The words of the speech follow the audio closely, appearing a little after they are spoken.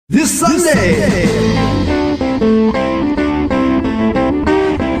This Sunday.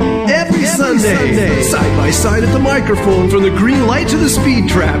 Every Sunday. Side by side at the microphone, from the green light to the speed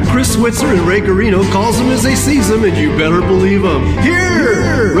trap, Chris Switzer and Ray Garino calls them as they sees them, and you better believe them.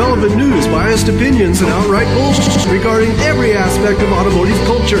 Here! Relevant news, biased opinions, and outright bullshit regarding every aspect of automotive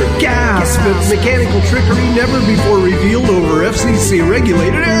culture. Gasp at mechanical trickery never before revealed over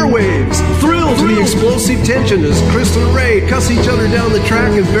FCC-regulated airwaves. Thrill to the explosive tension as Chris and Ray cuss each other down the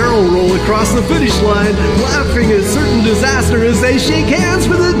track and barrel roll across the finish line, laughing at certain disaster as they shake hands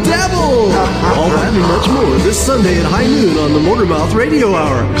with the devil. All that and much more this Sunday at high noon on the Motormouth Radio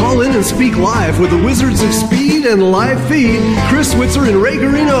Hour. Call in and speak live with the Wizards of Speed and live feed, Chris Switzer and Ray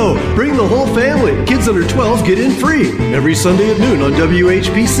Garino. Bring the whole family. Kids under 12 get in free. Every Sunday at noon on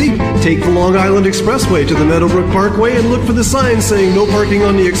WHPC. Take the Long Island Expressway to the Meadowbrook Parkway and look for the sign saying no parking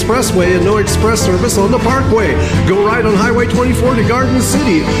on the expressway and no express service on the parkway. Go right on Highway 24 to Garden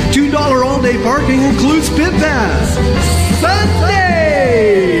City. $2 all-day parking includes pit pass.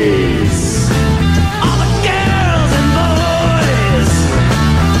 Sundays! All the girls and boys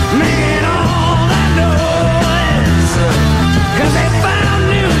making all that noise 'cause they found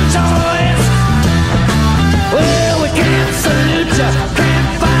new toys. Well, we can't salute ya, can't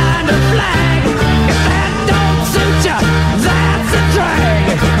find a flag. If that don't suit ya, that's a drag.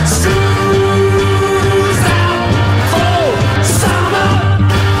 School's out for summer.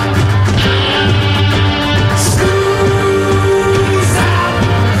 School's out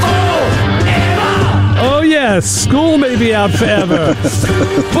forever. Oh, yes, school may be out forever,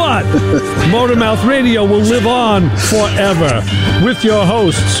 but Motormouth Radio will live on forever with your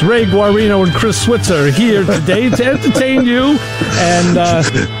hosts, Ray Guarino and Chris Switzer, here today to entertain you. And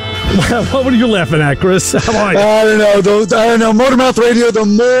what were you laughing at, Chris? How are you? I don't know. Motormouth Radio, the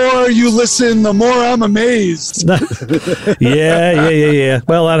more you listen, the more I'm amazed. Yeah.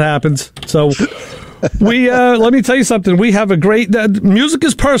 Well, that happens. So we let me tell you something. We have a great music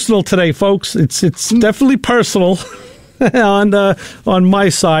is personal today, folks. It's definitely personal on my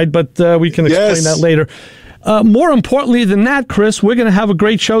side, but we can explain that later. More importantly than that, Chris, we're going to have a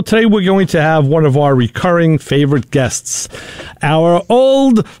great show today. We're going to have one of our recurring favorite guests, our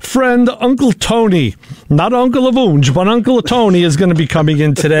old friend, Uncle Tony. Not Uncle Avunge, but Uncle Tony is going to be coming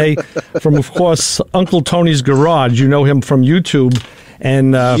in today from, of course, Uncle Tony's Garage. You know him from YouTube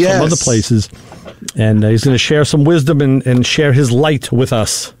and from other places. And he's going to share some wisdom and share his light with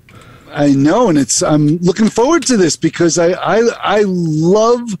us. I know, and I'm looking forward to this because I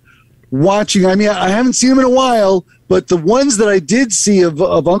love watching. I mean, I haven't seen him in a while, but the ones that I did see of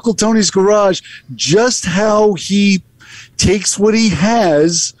Uncle Tony's Garage, just how he takes what he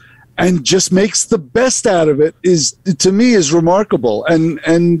has and just makes the best out of it is, to me, is remarkable. And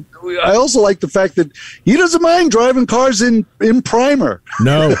I also like the fact that he doesn't mind driving cars in primer.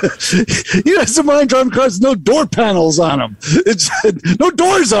 No. He doesn't mind driving cars with no door panels on them. It's no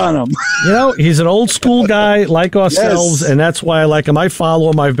doors on them. You know, he's an old school guy like ourselves, and that's why I like him. I follow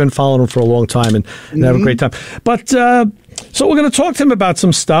him. I've been following him for a long time and have a great time. But so we're going to talk to him about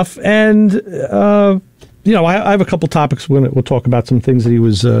some stuff, and you know, I have a couple topics. We'll talk about some things that he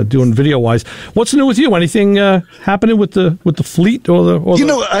was doing video wise. What's new with you? Anything happening with the fleet or the? You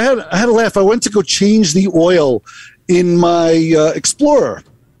know, I had a laugh. I went to go change the oil in my Explorer,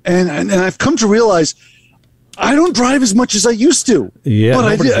 and I've come to realize I don't drive as much as I used to. Yeah, but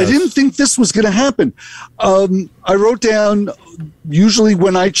I didn't think this was going to happen. I wrote down, usually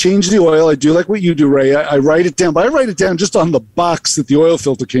when I change the oil, I do like what you do, Ray. I write it down, but I write it down just on the box that the oil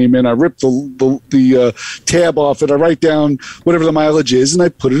filter came in. I rip the tab off it. I write down whatever the mileage is, and I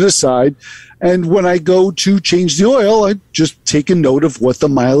put it aside. And when I go to change the oil, I just take a note of what the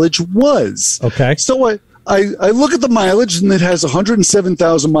mileage was. Okay. So I look at the mileage, and it has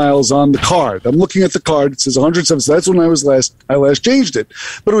 107,000 miles on the card. I'm looking at the card. It says 107. So that's when I last changed it.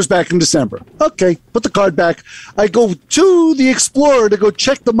 But it was back in December. Okay, put the card back. I go to the Explorer to go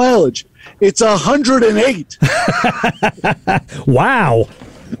check the mileage. It's 108. Wow.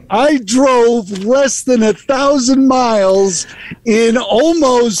 I drove less than 1,000 miles in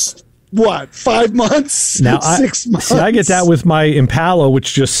almost 5 months? Now, 6 months? See, I get that with my Impala,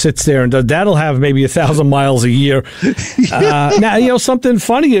 which just sits there, and that'll have maybe 1,000 miles a year. Now, you know, something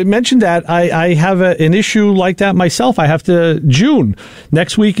funny, you mentioned that. I have an issue like that myself. I have to, June.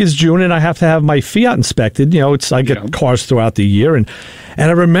 Next week is June, and I have to have my Fiat inspected. You know, I get cars throughout the year. And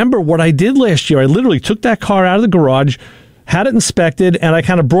I remember what I did last year. I literally took that car out of the garage, had it inspected, and I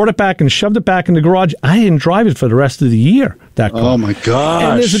kind of brought it back and shoved it back in the garage. I didn't drive it for the rest of the year, that car. Oh, my gosh.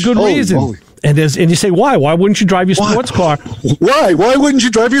 And there's a good reason. And you say, why? Why wouldn't you drive your sports car? Why? Why wouldn't you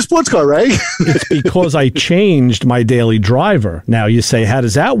drive your sports car, Ray? It's because I changed my daily driver. Now you say, how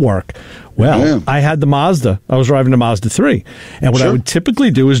does that work? Well, I had the Mazda. I was driving the Mazda 3. And what I would typically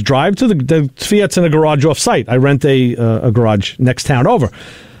do is drive to the Fiat's in a garage off-site. I rent a garage next town over.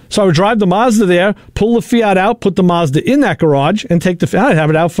 So I would drive the Mazda there, pull the Fiat out, put the Mazda in that garage, and take the Fiat. I'd have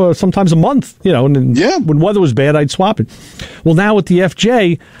it out for sometimes a month. And then when weather was bad, I'd swap it. Well, now with the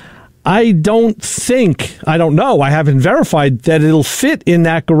FJ, I don't know. I haven't verified that it'll fit in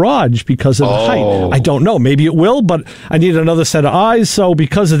that garage because of the height. I don't know. Maybe it will, but I need another set of eyes. So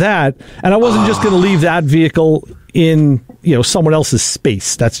because of that, and I wasn't just going to leave that vehicle in, someone else's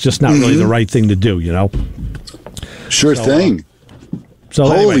space. That's just not really the right thing to do, Sure thing. So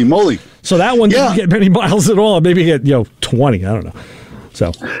holy moly. So that one didn't get many miles at all. Maybe get 20. I don't know.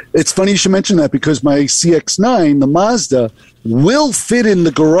 So it's funny you should mention that because my CX-9, the Mazda, will fit in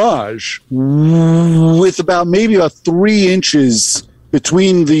the garage with about maybe 3 inches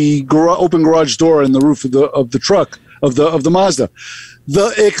between the open garage door and the roof of the truck of the Mazda.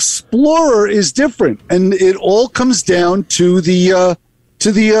 The Explorer is different, and it all comes down to the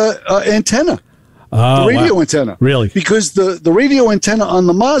antenna. The radio antenna. Really? Because the radio antenna on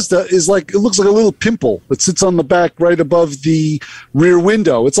the Mazda is it looks like a little pimple that sits on the back right above the rear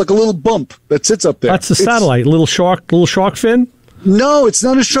window. It's like a little bump that sits up there. That's the satellite. Little shark fin? No, it's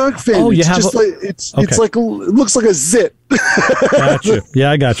not a shark fin. Oh, it's just it's like it looks like a zit. Gotcha.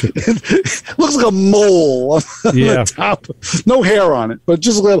 Yeah, I got you. It looks like a mole on the top. No hair on it, but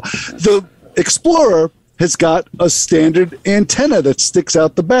just the Explorer has got a standard antenna that sticks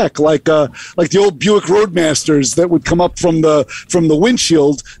out the back, like the old Buick Roadmasters that would come up from the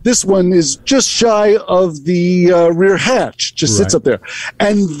windshield. This one is just shy of the rear hatch, just sits up there,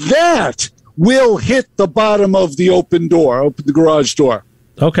 and that will hit the bottom of the the garage door.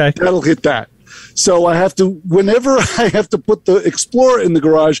 Okay, that'll hit that. So I have to, whenever I have to put the Explorer in the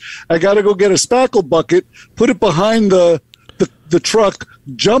garage, I got to go get a spackle bucket, put it behind the truck,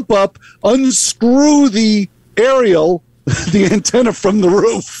 jump up, unscrew the aerial, the antenna from the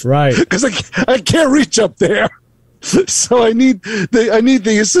roof. Right. Because I can't reach up there. So I need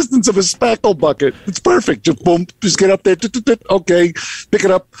the assistance of a spackle bucket. It's perfect. Just boom, just get up there. Okay, pick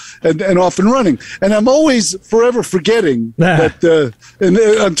it up and off and running. And I'm always forever forgetting that. And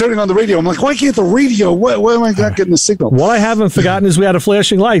I'm turning on the radio. I'm like, why can't the radio? Why am I not getting the signal? What I haven't forgotten is we had a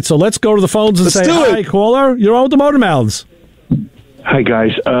flashing light. So let's go to the phones and say, hi, caller. You're on with the Motor Mouths. Hi,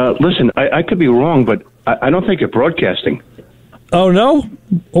 guys. Listen, I could be wrong, but I don't think you're broadcasting. Oh, no?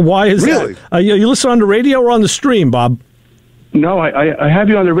 Why is that? You listen on the radio or on the stream, Bob? No, I have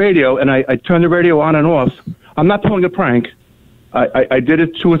you on the radio, and I turn the radio on and off. I'm not pulling a prank. I did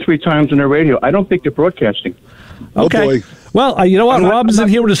it 2 or 3 times on the radio. I don't think you're broadcasting. Okay. Oh boy. Well, you know what? Rob's in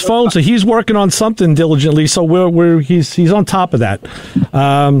here with his phone, so he's working on something diligently. So he's on top of that.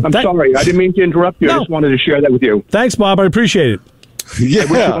 I'm sorry. I didn't mean to interrupt you. I just wanted to share that with you. Thanks, Bob. I appreciate it. Yeah,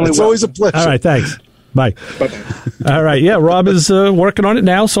 it's always a pleasure. All right, thanks. Bye. Bye-bye. All right, yeah, Rob is working on it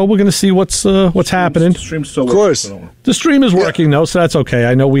now, so we're going to see what's happening. The stream's still of course. working. The stream is working, though, so that's okay.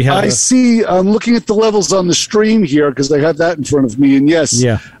 I know we have. I'm looking at the levels on the stream here because I have that in front of me, and yes,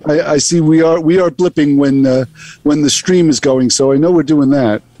 I see we are blipping when the stream is going. So I know we're doing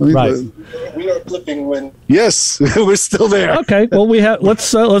that. Right. We are blipping when. Yes, we're still there. Okay. Well,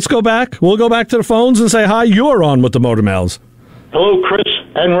 let's go back. We'll go back to the phones and say hi. You're on with the Motor Mouths. Hello, Chris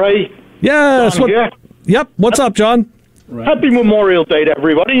and Ray. Yes. Yep. What's up, John? Happy Memorial Day to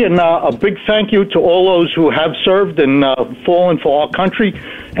everybody, and a big thank you to all those who have served and fallen for our country,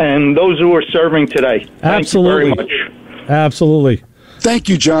 and those who are serving today. Absolutely. Thank you very much. Absolutely. Thank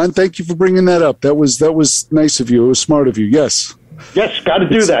you, John. Thank you for bringing that up. That was nice of you. It was smart of you. Yes. Yes, got to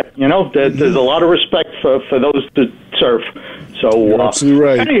do that. There's a lot of respect for those that serve. So you're absolutely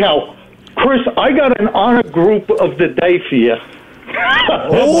right. Anyhow, Chris, I got an honor group of the day for you.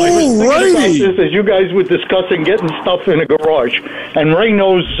 Oh, righty! As you guys were discussing getting stuff in a garage, and Ray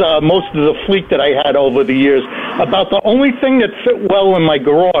knows most of the fleet that I had over the years. About the only thing that fit well in my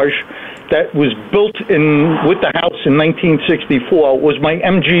garage that was built with the house in 1964 was my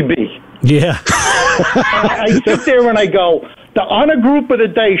MGB. Yeah. I sit there and I go, the honor group of the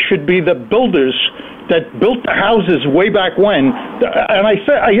day should be the builders that built the houses way back when. And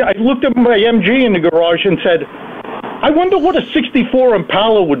I looked at my MG in the garage and said, I wonder what a 64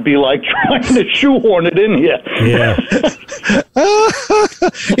 Impala would be like trying to shoehorn it in here. Yeah.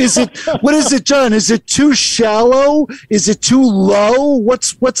 What is it, John? Is it too shallow? Is it too low?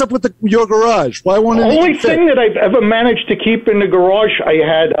 What's up with your garage? Why won't it? The only thing that I've ever managed to keep in the garage, I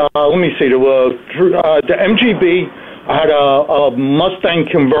had, let me see, the MGB I had a Mustang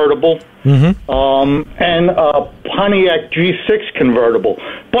convertible, and a Pontiac G6 convertible.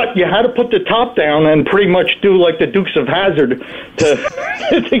 But you had to put the top down and pretty much do like the Dukes of Hazzard to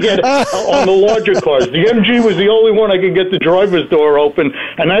to get on the larger cars. The MG was the only one I could get the driver's door open,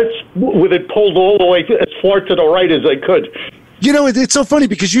 and that's with it pulled all the way as far to the right as I could. You know, it's so funny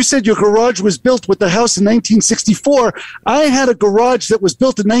because you said your garage was built with the house in 1964. I had a garage that was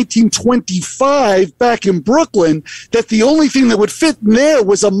built in 1925 back in Brooklyn that the only thing that would fit in there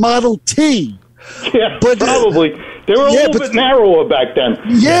was a Model T. Yeah, but, probably. They were a little bit narrower back then.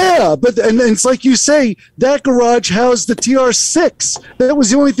 Yeah, but and it's like you say, that garage housed the TR6. That was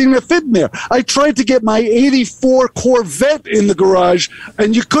the only thing that fit in there. I tried to get my 84 Corvette in the garage,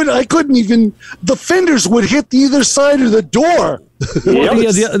 and I couldn't even, the fenders would hit either side of the door. Well,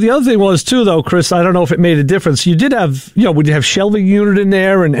 the other thing was, too, though, Chris, I don't know if it made a difference. You did have, would you have shelving unit in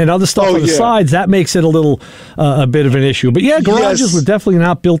there and other stuff on the sides? That makes it a bit of an issue. But, garages were definitely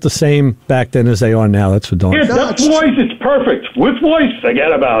not built the same back then as they are now. That's for darn. Yeah, that voice is perfect. With voice,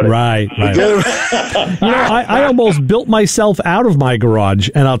 forget about it. Right. I almost built myself out of my garage,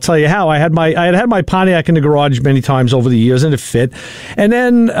 and I'll tell you how. I had my Pontiac in the garage many times over the years, and it fit. And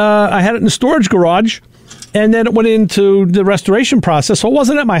then I had it in the storage garage. And then it went into the restoration process, so it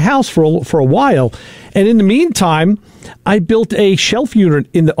wasn't at my house for a while. And in the meantime, I built a shelf unit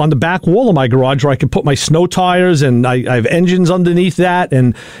on the back wall of my garage where I could put my snow tires, and I have engines underneath that,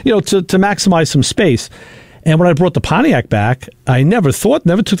 and to maximize some space. And when I brought the Pontiac back, I never took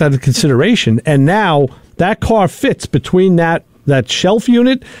that into consideration. And now that car fits between that shelf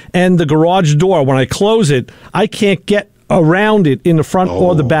unit and the garage door. When I close it, I can't get around it in the front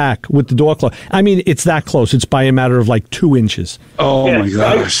or the back with the door closed. I mean, it's that close. It's by a matter of like 2 inches. Oh, my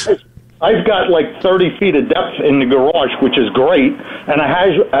gosh. I've got like 30 feet of depth in the garage, which is great. And I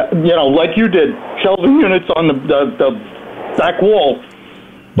have, like you did, shelving units on the back wall.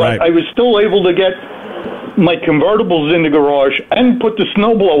 But I was still able to get my convertibles in the garage and put the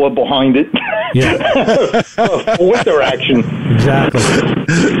snowblower behind it. Yeah. For winter action. Exactly.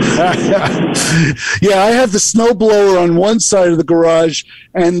 Yeah, I have the snowblower on one side of the garage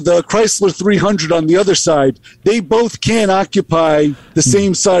and the Chrysler 300 on the other side. They both can't occupy the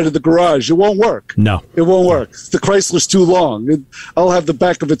same side of the garage. It won't work. No. It won't work. The Chrysler's too long. I'll have the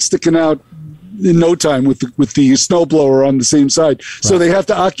back of it sticking out in no time with the snowblower on the same side. So they have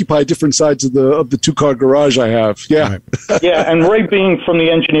to occupy different sides of the two-car garage I have. Yeah. Right. Yeah, and Ray Bean from the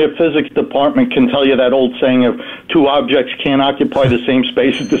engineer physics department can tell you that old saying of two objects can't occupy the same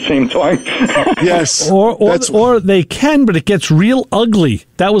space at the same time. Yes. Or they can, but it gets real ugly.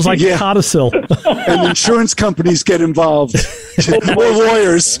 That was like codicil. And insurance companies get involved. Or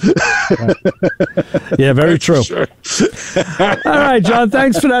lawyers. Right. Yeah, very true. Sure. All right, John,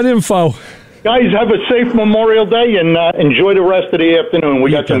 thanks for that info. Guys, have a safe Memorial Day and enjoy the rest of the afternoon. We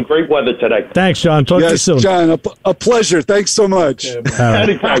got some great weather today. Thanks, John. Talk to you soon. John, a pleasure. Thanks so much.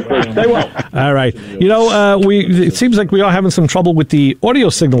 Anytime, Chris. Stay well. All right. It seems like we are having some trouble with the audio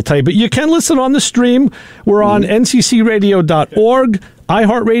signal today, but you can listen on the stream. We're on nccradio.org,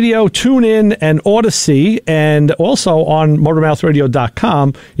 iHeartRadio, TuneIn, and Odyssey, and also on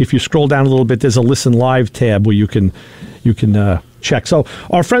MotorMouthRadio.com. If you scroll down a little bit, there's a Listen Live tab where you can check. So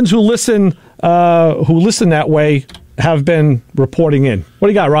our friends who listen that way have been reporting in. What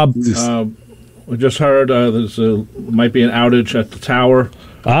do you got, Rob? We just heard there's might be an outage at the tower.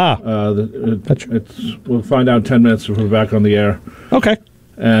 We'll find out in 10 minutes if we're back on the air. Okay.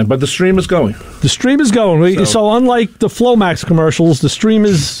 But the stream is going. The stream is going. So unlike the Flomax commercials, the stream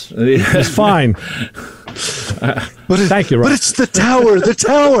is fine. Thank you, Rob. But it's the tower. The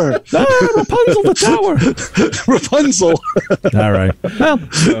tower. Rapunzel, the tower. Rapunzel. All right. Well,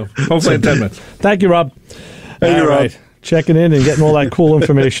 hopefully in 10 minutes. Thank you, Rob. Hey, All Rob. right. Checking in and getting all that cool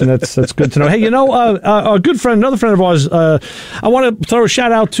information. That's good to know. Hey, a good friend, another friend of ours, I want to throw a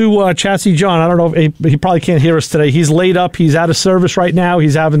shout out to Chassis John. I don't know if he probably can't hear us today. He's laid up. He's out of service right now.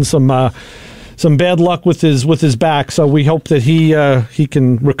 He's having some bad luck with his back. So we hope that he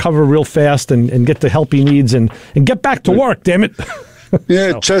can recover real fast and get the help he needs and get back to work, damn it.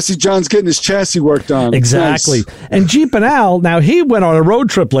 Yeah, Chassis John's getting his chassis worked on. Exactly. Nice. And Jeep and Al, now he went on a road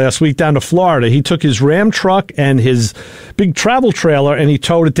trip last week down to Florida. He took his Ram truck and his big travel trailer and he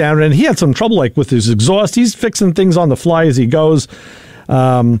towed it down. And he had some trouble with his exhaust. He's fixing things on the fly as he goes.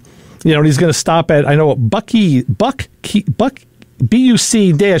 And he's going to stop at, I know, Buc-CES.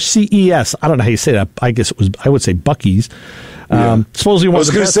 I don't know how you say that. I would say Buc-CES. Supposedly I was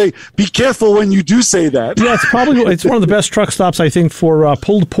going to say, be careful when you do say that. Yeah, it's one of the best truck stops, I think, for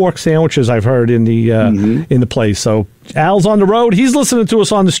pulled pork sandwiches I've heard in the place. So Al's on the road. He's listening to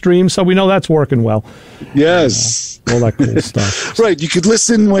us on the stream, so we know that's working well. Yes. all that cool stuff. Right. You could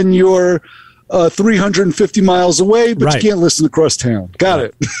listen when you're 350 miles away, but Right. you can't listen across town. Got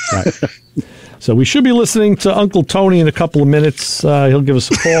it. Right. So we should be listening to Uncle Tony in a couple of minutes. He'll give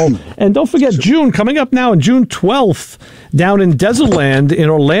us a call. And don't forget, June, coming up now on June 12th, down in Desertland in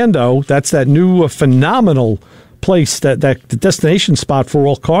Orlando. That's that new phenomenal place, that destination spot for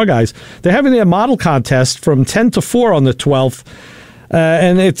all car guys. They're having their model contest from 10 to 4 on the 12th.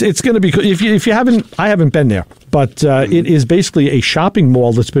 And it's going to be, if you haven't, I haven't been there, but it is basically a shopping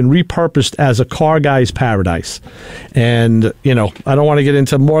mall that's been repurposed as a car guy's paradise. And, I don't want to get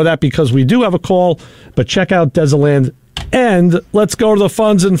into more of that because we do have a call, but check out Desertland. And let's go to the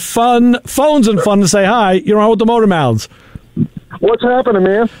phones and fun to say hi. You're on with the Motor Mouths. What's happening,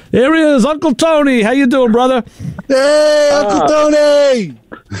 man? Here he is, Uncle Tony. How you doing, brother? Hey, Uncle Tony!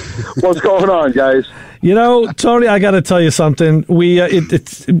 What's going on, guys? Tony, I got to tell you something. We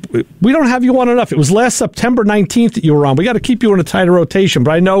don't have you on enough. It was last September 19th that you were on. We got to keep you in a tighter rotation.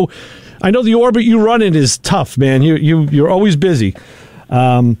 But I know the orbit you run in is tough, man. You're always busy.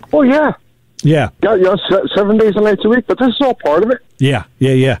 Oh yeah. Yeah. 7 days and nights a week, but this is all part of it. Yeah.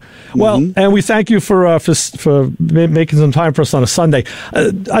 Well, and we thank you for making some time for us on a Sunday.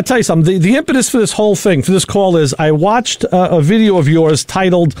 I'll tell you something. The impetus for this whole thing, for this call, is I watched a video of yours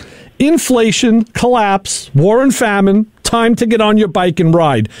titled "Inflation, Collapse, War and Famine, Time to Get on Your Bike and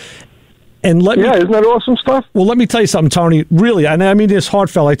Ride." And isn't that awesome stuff? Well, let me tell you something, Tony. Really, and I mean this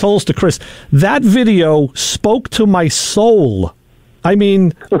heartfelt. I told this to Chris. That video spoke to my soul. I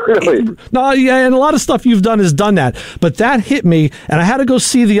mean, really? And a lot of stuff you've done has done that. But that hit me, and I had to go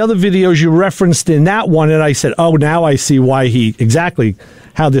see the other videos you referenced in that one, and I said, oh, now I see exactly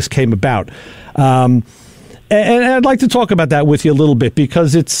how this came about. And I'd like to talk about that with you a little bit,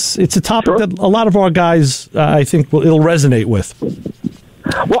 because it's a topic that a lot of our guys, I think, it'll resonate with.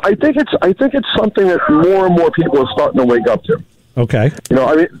 Well, I think it's something that more and more people are starting to wake up to. Okay.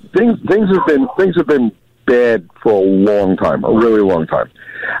 Things have been bad for a long time, a really long time.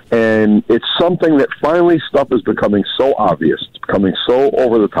 And it's something that finally stuff is becoming so obvious, becoming so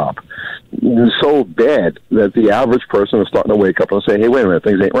over the top, so bad that the average person is starting to wake up and say, hey, wait a minute,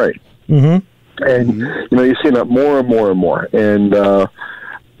 things ain't right. Mm-hmm. And, you're seeing that more and more and more. And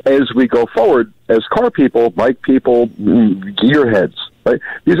as we go forward, as car people, bike people, gearheads, right,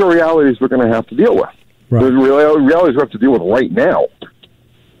 these are realities we're going to have to deal with. Right. The realities we have to deal with right now.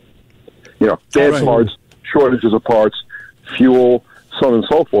 Bad parts, shortages of parts, fuel, so on and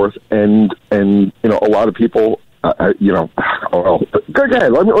so forth, and a lot of people, go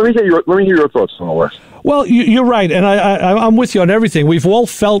ahead. Let me hear your thoughts on all this. Well, you're right, and I'm with you on everything. We've all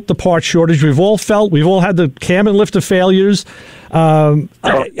felt the part shortage. We've all had the cam and lifter failures. I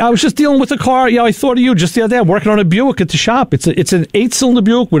was just dealing with a car. I thought of you just the other day. I'm working on a Buick at the shop. It's an 8-cylinder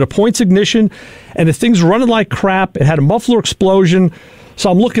Buick with a points ignition, and the thing's running like crap. It had a muffler explosion. So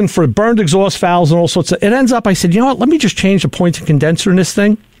I'm looking for burned exhaust valves and all sorts of... It ends up, I said, you know what, let me just change the points and condenser in this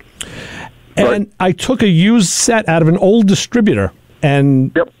thing. And I took a used set out of an old distributor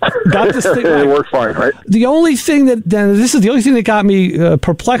and got this thing... It worked fine, right? The only thing that got me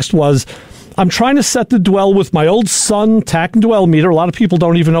perplexed was I'm trying to set the dwell with my old Sun tack and dwell meter. A lot of people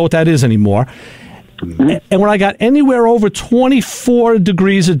don't even know what that is anymore. Mm-hmm. And when I got anywhere over 24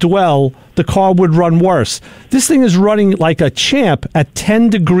 degrees of dwell, the car would run worse. This thing is running like a champ at 10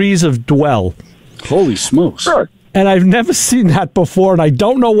 degrees of dwell. Holy smokes. Sure. And I've never seen that before, and I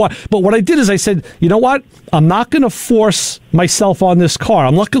don't know why. But what I did is I said, you know what? I'm not going to force myself on this car.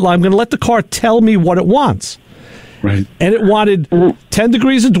 I'm going to let the car tell me what it wants. Right. And it wanted 10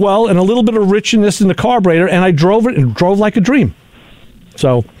 degrees of dwell and a little bit of richness in the carburetor, and I drove it and drove like a dream.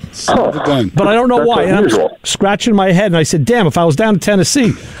 So, but I don't know why. And I'm scratching my head, and I said, "Damn! If I was down in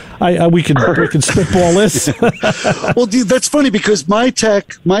Tennessee, we could spitball this." Well, dude, that's funny because my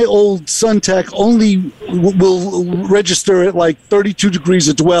old Sun tech, only will register at like 32 degrees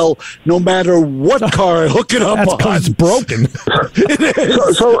of dwell, no matter what car I hook it up That's on. because it's broken. It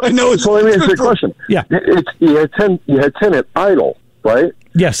is. So I know. So let me ask you a question. Yeah, you had 10 at idle, right?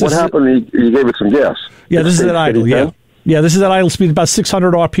 Yes. What happened? You gave it some gas. Yeah, this is at idle. Yeah. Yeah, this is at idle speed, about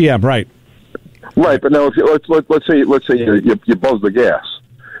 600 RPM, right? Right, but now let's say you buzz the gas.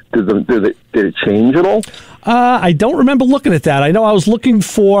 Did it change at all? I don't remember looking at that. I know I was looking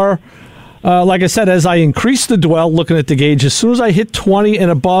for, like I said, as I increased the dwell, looking at the gauge. As soon as I hit 20 and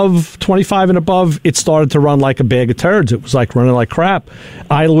above, 25 and above, it started to run like a bag of turds. It was like running like crap.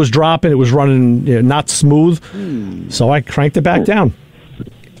 Idle was dropping. It was running not smooth. So I cranked it back down.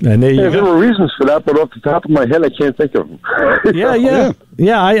 And there were reasons for that, but off the top of my head, I can't think of them.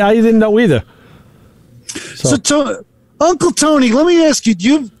 Yeah. I didn't know either. So Uncle Tony, let me ask you: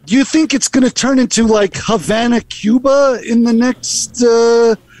 do you think it's going to turn into like Havana, Cuba, in the next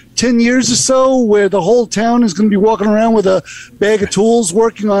 10 years or so, where the whole town is going to be walking around with a bag of tools,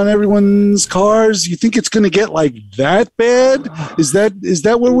 working on everyone's cars? You think it's going to get like that bad? Is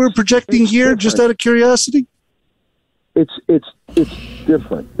that what we're projecting here? Just out of curiosity. It's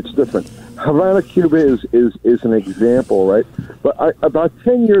different. It's different. Havana, Cuba is an example, right? But about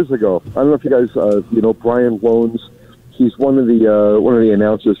 10 years ago, I don't know if you guys know Brian Loans. He's one of the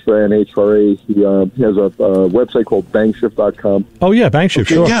announcers for NHRA. He has a website called bankshift.com. Oh yeah, Bankshift.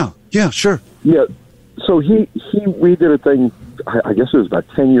 Okay, sure. Yeah, sure. Yeah. So we did a thing. I guess it was about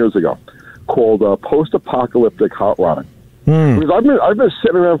 10 years ago, called post-apocalyptic hot rodding. Because I've been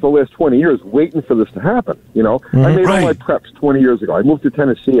sitting around for the last 20 years waiting for this to happen. You know, I made all my preps 20 years ago. I moved to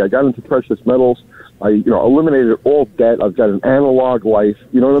Tennessee. I got into precious metals. I eliminated all debt. I've got an analog life.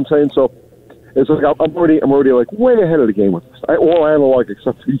 You know what I'm saying? So it's like I'm already like way ahead of the game with this. All analog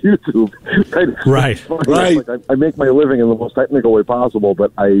except for YouTube. Right. Like I make my living in the most technical way possible,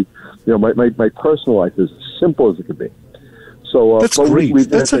 but my personal life is as simple as it could be. So that's great.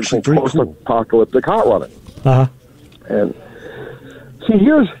 That's actually very cool. Post-apocalyptic hot rodding. Uh-huh. And see,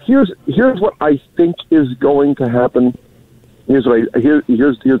 here's what I think is going to happen. Here's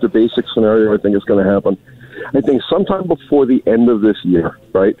the basic scenario I think is going to happen. I think sometime before the end of this year,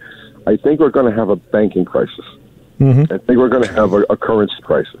 right? I think we're going to have a banking crisis. I think we're going to have a currency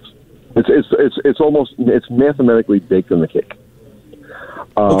crisis. It's mathematically baked in the cake.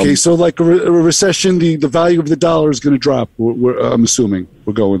 Okay, so like a recession, the value of the dollar is going to drop. I'm assuming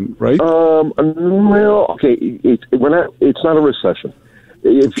we're going right. Well, okay, it's not a recession.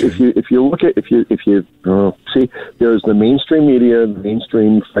 If you look at see, there's the mainstream media, the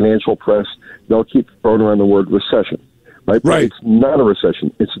mainstream financial press. They'll keep throwing around the word recession, right? But it's not a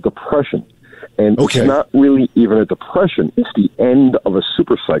recession. It's a depression, and it's not really even a depression. It's the end of a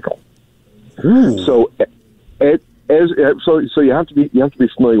super cycle. So. So you have to be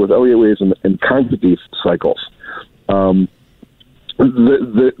familiar with Elliott waves and Conjugate cycles. We're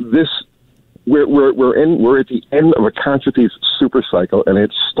at the end of a Conjugate super cycle, and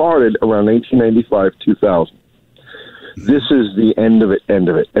it started around 1995-2000. This is the end of it.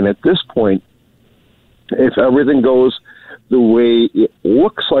 And at this point, if everything goes the way it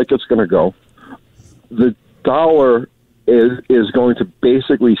looks like it's going to go, the dollar is going to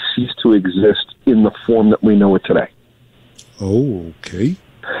basically cease to exist in the form that we know it today. Oh, okay.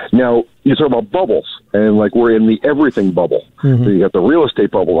 Now, you talk about bubbles, and like we're in the everything bubble. So you got the real estate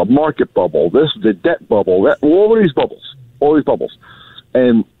bubble, a market bubble, the debt bubble, all of these bubbles.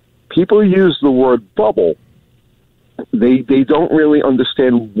 And people use the word bubble. They don't really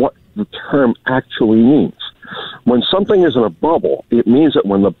understand what the term actually means. When something is in a bubble, it means that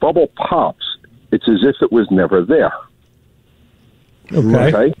when the bubble pops, it's as if it was never there.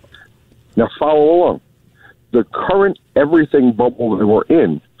 Okay? Now follow along. The current everything bubble that we're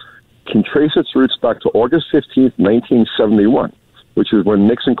in can trace its roots back to August 15th, 1971, which is when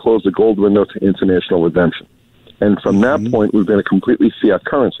Nixon closed the gold window to international redemption. And from that point, we've been a completely fiat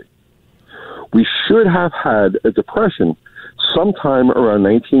currency. We should have had a depression sometime around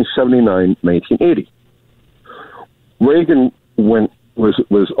 1979, 1980. Reagan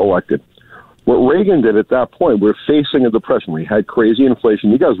was elected. What Reagan did at that point, we're facing a depression. We had crazy inflation.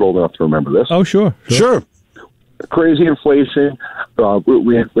 You guys are old enough to remember this. Oh, sure. Crazy inflation.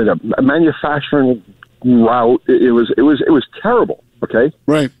 We had a manufacturing rout. It was terrible. Okay,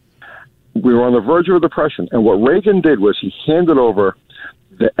 right. We were on the verge of a depression, and what Reagan did was he handed over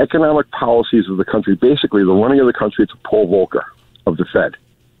the economic policies of the country, basically the running of the country, to Paul Volcker of the Fed.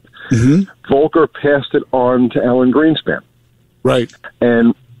 Volcker passed it on to Alan Greenspan. Right.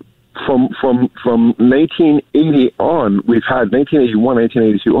 And from 1980 on, we've had 1981,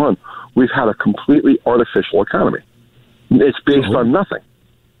 1982 on, we've had a completely artificial economy. It's based on nothing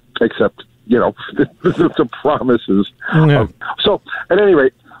except, the promises. So, at any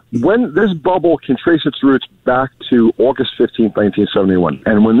rate, when this bubble can trace its roots back to August 15th, 1971,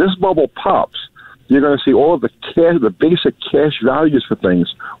 and when this bubble pops, you're going to see all of the basic cash values for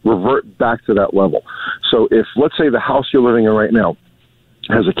things revert back to that level. So if, let's say, the house you're living in right now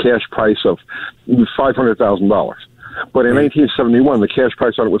has a cash price of $500,000, but in 1971 the cash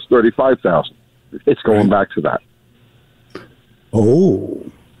price on it was $35,000. It's going back to that. Oh,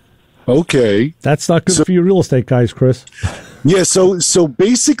 okay. That's not good for you real estate guys, Chris. Yeah, so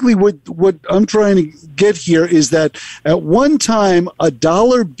basically what I'm trying to get here is that at one time a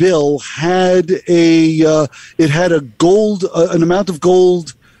dollar bill had an amount of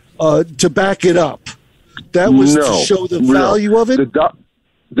gold to back it up. That was to show the value of it?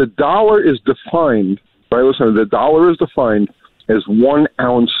 The dollar is defined Right, listen, the dollar is defined as 1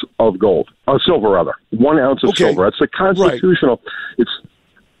 ounce of gold, silver rather, 1 ounce of silver. That's the constitutional. Right.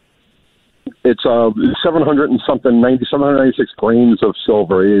 It's 700 and something, 796 grains of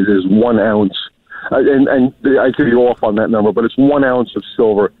silver. It is 1 ounce, and I could go off on that number, but it's 1 ounce of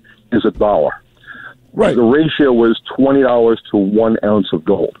silver is $1. Right. The ratio was $20 to 1 ounce of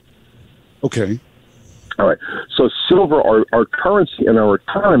gold. Okay. All right. So silver, our currency and our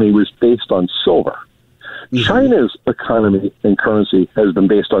economy was based on silver. Mm-hmm. China's economy and currency has been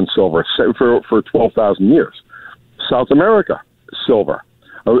based on silver for 12,000 years. South America, silver.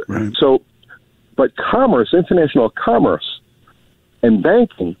 Right. So, but commerce, international commerce, and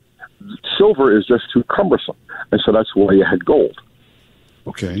banking, silver is just too cumbersome, and so that's why you had gold.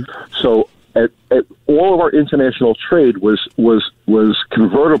 Okay. So, at all of our international trade was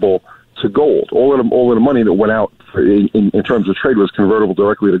convertible to gold. All of the money that went out in terms of trade was convertible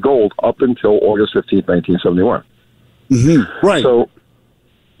directly to gold up until August 15th, 1971. Mm-hmm. Right. So,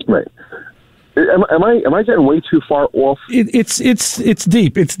 right. Am I getting way too far off? It's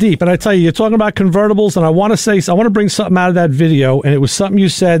deep. It's deep. And I tell you, you're talking about convertibles, and I want to bring something out of that video, and it was something you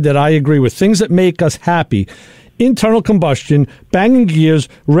said that I agree with. Things that make us happy. Internal combustion, banging gears,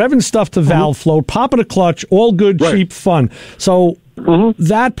 revving stuff to valve float, popping a clutch, all good, cheap fun. So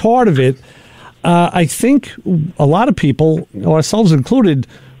that part of it, I think a lot of people, ourselves included,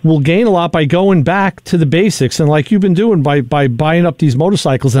 will gain a lot by going back to the basics, and like you've been doing by buying up these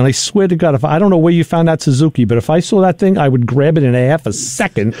motorcycles. And I swear to God, I don't know where you found that Suzuki, but if I saw that thing, I would grab it in a half a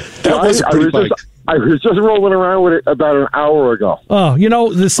second. That was a pretty bike. I was just rolling around with it about an hour ago. Oh,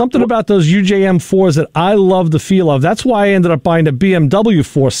 there's something about those UJM 4s that I love the feel of. That's why I ended up buying a BMW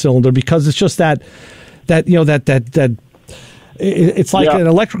 4-cylinder, because it's just that it's like an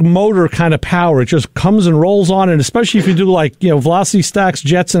electric motor kind of power. It just comes and rolls on, and especially if you do velocity stacks,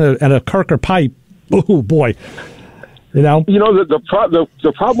 jets, and a Kirker pipe. Oh boy. The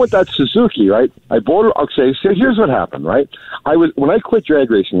problem with that Suzuki, right? I bought it. Okay, so here's what happened, right? When I quit drag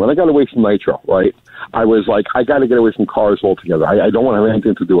racing, when I got away from nitro, right? I was like, I got to get away from cars altogether. I don't want to have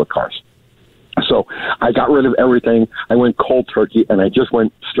anything to do with cars. So I got rid of everything. I went cold turkey, and I just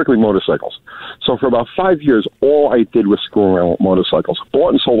went strictly motorcycles. So for about 5 years, all I did was screw around with motorcycles. Bought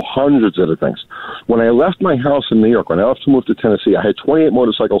and sold hundreds of the things. When I left my house in New York, when I left to move to Tennessee, I had 28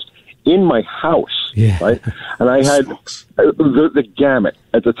 motorcycles in my house, right? And I had the gamut.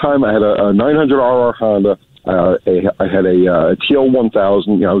 At the time, I had a 900RR Honda. I had a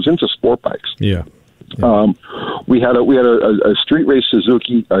TL1000. I was into sport bikes. Yeah. We had a street race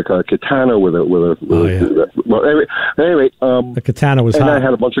Suzuki, like a Katana with a anyway. The Katana was and hot. I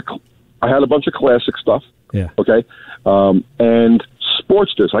had a bunch of classic stuff. Yeah. Okay. And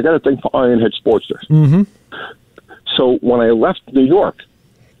Sportsters. I got a thing for Ironhead Sportsters. Mm-hmm. So when I left New York,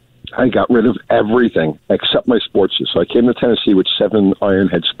 I got rid of everything except my Sportsters. So I came to Tennessee with 7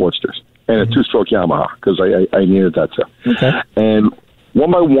 Ironhead Sportsters and a 2-stroke Yamaha, because I needed that too. Okay. And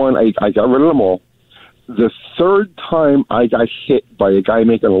one by one, I got rid of them all. The third time I got hit by a guy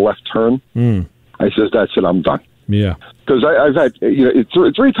making a left turn, I says, "That's it, I'm done." Yeah. Because I've had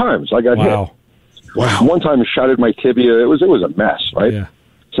 3 times I got hit. Wow. One time it shattered my tibia. It was a mess, right? Yeah.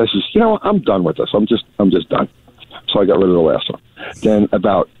 So I says, I'm done with this. I'm just done. So I got rid of the last one. Then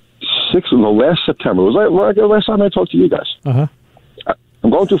about last September, was like the last time I talked to you guys. Uh-huh. I'm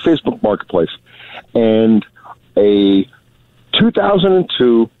going through Facebook Marketplace, and a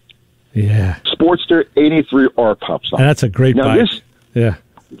 2002 Sportster 83R pops up. And that's a great bike.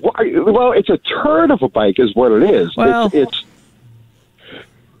 Well, it's a turd of a bike, is what it is. Well,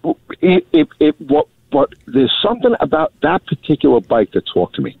 but there's something about that particular bike that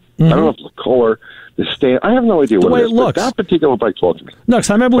talked to me. I don't know if the color, the stand, I have no idea what it is. But that particular bike talked to me. No, because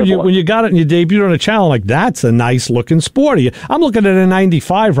I remember when you got it and you debuted on a channel, like, that's a nice looking Sporty. I'm looking at a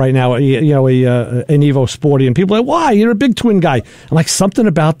 95 right now, an Evo Sporty, and people are like, why? You're a big twin guy. I'm like, something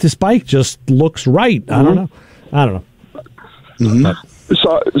about this bike just looks right. I don't know. Mm-hmm.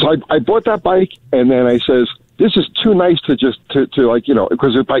 So I bought that bike, and then I says, this is too nice to just to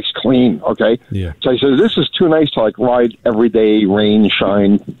because the bike's clean, okay? Yeah. So I said, this is too nice to ride every day, rain,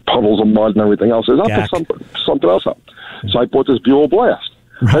 shine, puddles of mud, and everything else. I'll pick something else up. So I bought this Buell Blast.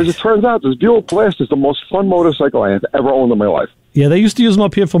 Right. As it turns out, this Buell Blast is the most fun motorcycle I have ever owned in my life. Yeah, they used to use them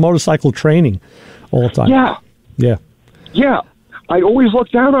up here for motorcycle training all the time. Yeah. I always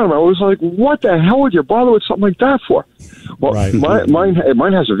looked down on them. I was like, what the hell would you bother with something like that for? Well, mine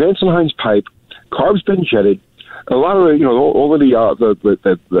has a Vance & Hines pipe, carb's been jetted. A lot of all of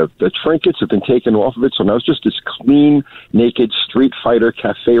the trinkets have been taken off of it, so now it's just this clean, naked street fighter,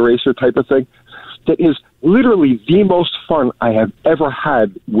 cafe racer type of thing. That is literally the most fun I have ever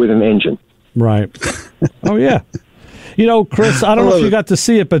had with an engine. Right. Oh, yeah. You know, Chris, I don't know if you got to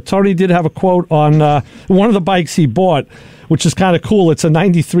see it, but Tony did have a quote on one of the bikes he bought, which is kind of cool. It's a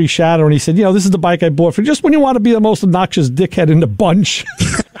 93 Shadow, and he said, this is the bike I bought for just when you want to be the most obnoxious dickhead in the bunch.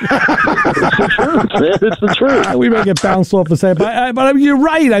 It's the truth. We may get bounced off the same, but I mean, you're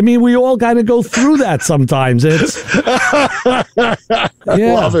right. I mean, we all kind of go through that sometimes. It's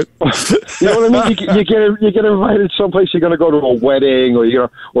Love it. You know what I mean? You get invited someplace. You're going to go to a wedding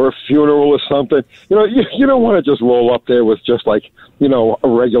or a funeral or something. You don't want to just roll up there with just like a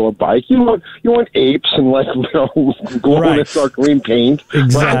regular bike. You want apes and glowing in dark green paint.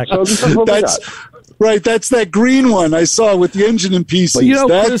 Exactly. Right? So That's that green one I saw with the engine in pieces.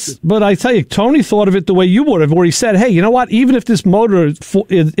 But, Chris, but I tell you, Tony thought of it the way you would have, where he said, hey, you know what? Even if this motor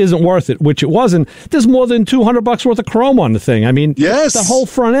isn't worth it, which it wasn't, there's more than $200 worth of chrome on the thing. I mean, yes, the whole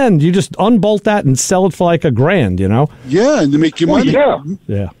front end, you just unbolt that and sell it for like $1,000, Yeah, and to make you money. Yeah.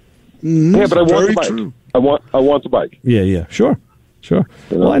 Yeah. Mm-hmm. Yeah, but I want the bike. True. I want the bike. Yeah. Sure.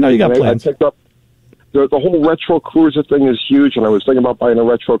 Well, I know you got plans. I picked up the whole retro cruiser thing is huge, and I was thinking about buying a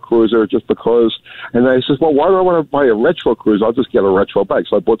retro cruiser just because. And I says, well, why do I want to buy a retro cruiser? I'll just get a retro bike.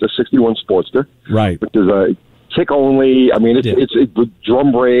 So I bought the '61 Sportster, right? Which is a kick only. I mean, it's with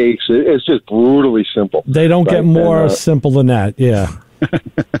drum brakes. It's just brutally simple. They don't get more simple than that. Yeah.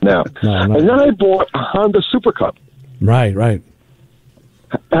 No. And then I bought a Honda Super Cub. Right.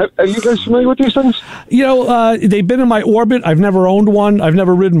 Are you guys familiar with these things? They've been in my orbit. I've never owned one. I've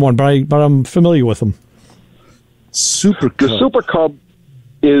never ridden one, but I'm familiar with them. Super Cub. The Super Cub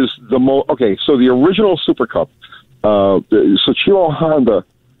is the most... Okay, so the original Super Cub, Soichiro Honda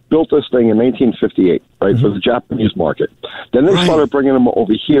built this thing in 1958, right, for the Japanese market. Then they started bringing them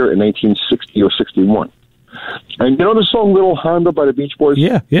over here in 1960 or 61. And you know the song Little Honda by the Beach Boys?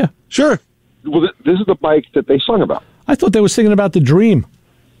 Yeah. Sure. Well, this is the bike that they sung about. I thought they were singing about the Dream.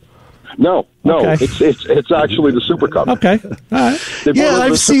 No, Okay. it's actually the Super Cup. Okay, all right. Yeah,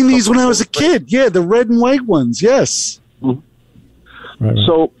 I've seen these when I was a kid. Yeah, the red and white ones. Yes. Mm-hmm. Right.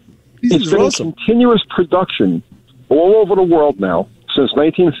 So it's been in continuous production all over the world now since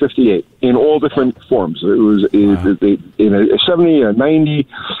 1958 in all different forms. It was in a 70, a 90,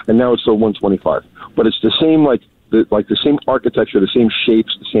 and now it's the 125. But it's the same, like the same architecture, the same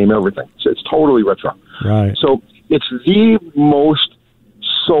shapes, the same everything. So it's totally retro. Right. So it's the most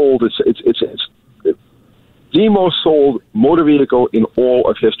sold. It's the most sold motor vehicle in all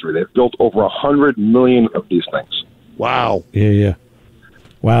of history. They've built over 100 million of these things. Wow. Yeah.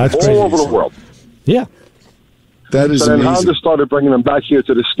 Wow, that's all crazy. over the world. Yeah. That is so then amazing. Honda started bringing them back here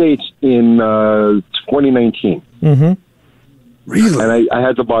to the States in 2019. Mm-hmm. Really? And I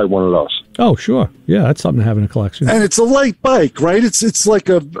had to buy one of those. Oh, sure. Yeah, that's something to have in a collection. And it's a light bike, right? It's like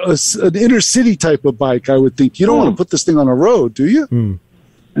an inner city type of bike, I would think. You don't want to put this thing on a road, do you?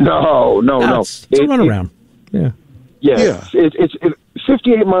 No. It's a runaround. Yeah. It's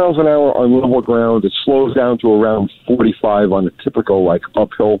 58 miles an hour on level ground. It slows down to around 45 on a typical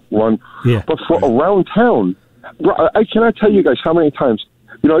uphill run. Yeah. But for around town, I cannot tell you guys how many times.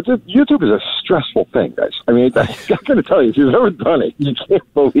 YouTube is a stressful thing, guys. I mean, I got to tell you, if you've ever done it, you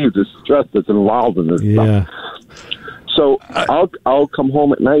can't believe the stress that's involved in this stuff. So I'll come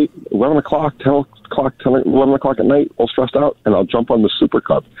home at night, 11 o'clock at night, all stressed out, and I'll jump on the Super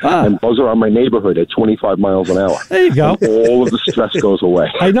Cub and buzz around my neighborhood at 25 miles an hour. There you go. And all of the stress goes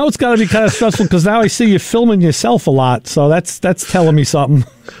away. I know it's got to be kind of stressful because now I see you filming yourself a lot, so that's telling me something.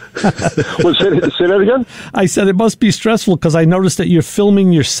 Well, say that again? I said it must be stressful because I noticed that you're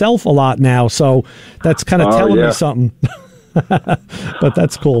filming yourself a lot now, so that's kind of telling me something. But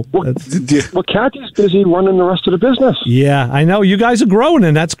that's cool. Well, Kathy's busy running the rest of the business. Yeah, I know. You guys are growing,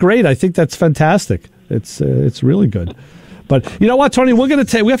 and that's great. I think that's fantastic. It's really good. But you know what, Tony? We have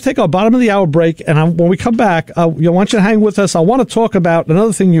to take our bottom of the hour break, and when we come back, I want you to hang with us. I want to talk about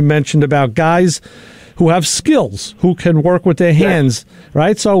another thing you mentioned about guys who have skills, who can work with their hands,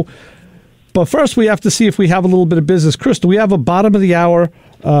 right? So, but first we have to see if we have a little bit of business. Chris, do we have a bottom of the hour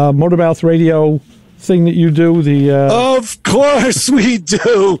Motormouth Radio thing that you do? Of course we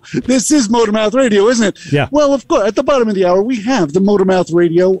do. This is Motormouth Radio, isn't it? Yeah. Well, of course, at the bottom of the hour, we have the Motormouth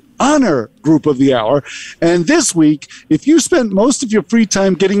Radio Honor Group of the Hour. And this week, if you spent most of your free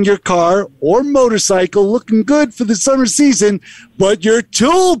time getting your car or motorcycle looking good for the summer season, but your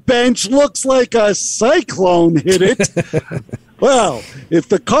tool bench looks like a cyclone hit it, Well, if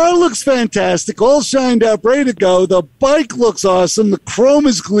the car looks fantastic, all shined up, ready to go, the bike looks awesome, the chrome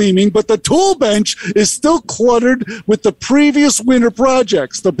is gleaming, but the tool bench is still cluttered with the previous winter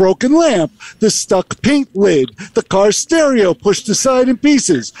projects, the broken lamp, the stuck paint lid, the car stereo pushed aside in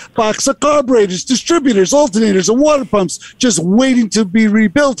pieces, box of carburetors, distributors, alternators, and water pumps just waiting to be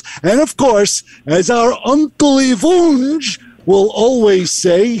rebuilt. And of course, as our Uncle Yvonge will always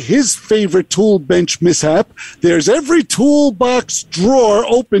say, his favorite tool bench mishap, there's every toolbox drawer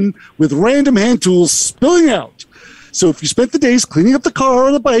open with random hand tools spilling out. So if you spent the days cleaning up the car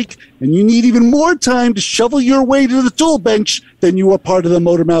or the bike and you need even more time to shovel your way to the tool bench, then you are part of the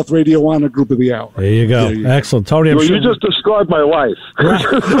Motormouth Radio Honor Group of the Hour. There you go. Excellent. Tony, You just described my life.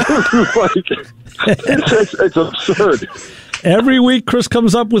 It's absurd. Every week, Chris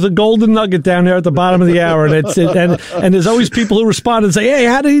comes up with a golden nugget down there at the bottom of the hour, and there's always people who respond and say, "Hey,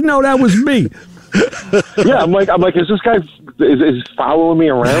 how did he know that was me?" Yeah, I'm like, is this guy is following me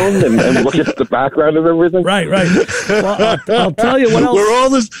around and looking at the background of everything? Right. Well, I'll tell you what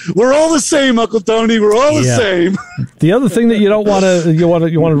else. We're all the same, Uncle Tony. We're all the same. The other thing that you don't want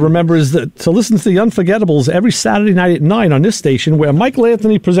to remember is that to listen to the Unforgettables every Saturday night at 9 on this station, where Michael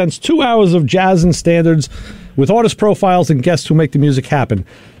Anthony presents 2 hours of jazz and standards with artist profiles and guests who make the music happen.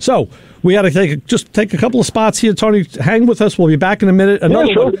 So we got to take a couple of spots here. Tony, hang with us. We'll be back in a minute.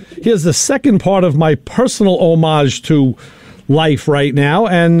 One. Here's the second part of my personal homage to life right now,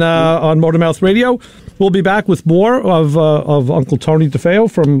 and on Motormouth Radio, we'll be back with more of Uncle Tony DeFeo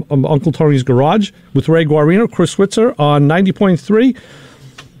from Uncle Tony's Garage with Ray Guarino, Chris Switzer on 90.3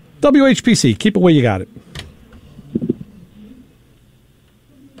 WHPC. Keep it where you got it.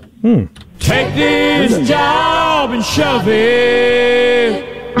 Take this job and shove it.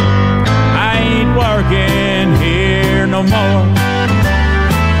 I ain't working here no more.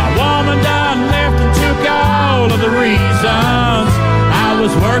 My woman done left and took all of the reasons I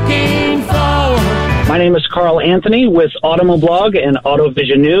was working for. My name is Carl Anthony with Automoblog and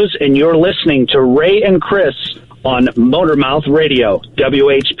AutoVision News, and you're listening to Ray and Chris on Motormouth Radio,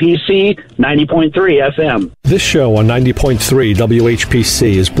 WHPC 90.3 FM. This show on 90.3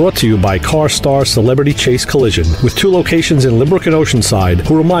 WHPC is brought to you by CarStar Celebrity Chase Collision, with 2 locations in Limerick and Oceanside,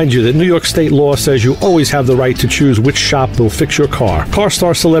 who remind you that New York state law says you always have the right to choose which shop will fix your car.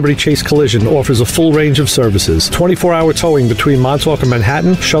 CarStar Celebrity Chase Collision offers a full range of services, 24-hour towing between Montauk and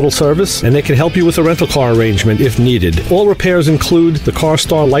Manhattan, shuttle service, and they can help you with a rental car arrangement if needed. All repairs include the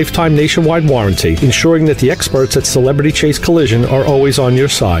CarStar Lifetime Nationwide Warranty, ensuring that the experts at Celebrity Chase Collision are always on your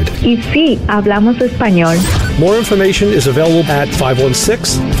side. Y sí, hablamos español. More information is available at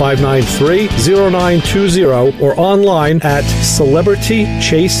 516-593-0920 or online at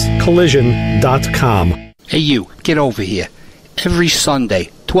celebritychasecollision.com. Hey you, get over here. Every Sunday,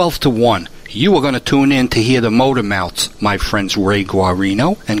 12 to 1, you are going to tune in to hear the Motor Mouths, my friends Ray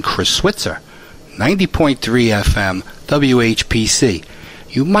Guarino and Chris Switzer. 90.3 FM, WHPC.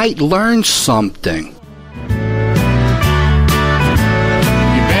 You might learn something.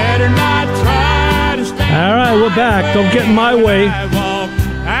 All right, we're back. Don't get in my way.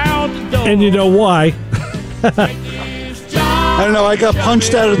 And you know why. I don't know. I got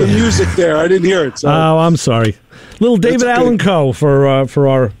punched out of the music there. I didn't hear it. So. Oh, I'm sorry. Little David Allen Coe for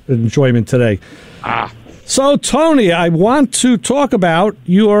our enjoyment today. So, Tony, I want to talk about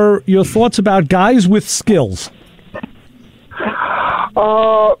your thoughts about guys with skills.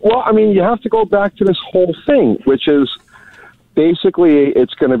 Well, I mean, you have to go back to this whole thing, which is basically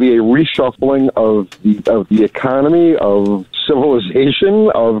it's going to be a reshuffling of the economy, of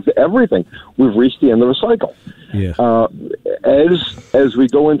civilization, of everything. We've reached the end of a cycle. Yeah. As we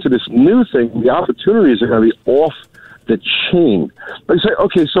go into this new thing, the opportunities are going to be off the chain. But you say,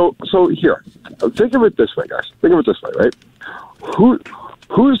 okay, so here, think of it this way, guys. Think of it this way, right?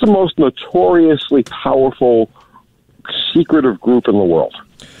 Who's the most notoriously powerful secretive group in the world?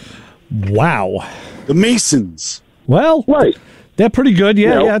 Wow. The Masons. Well, right. They're pretty good.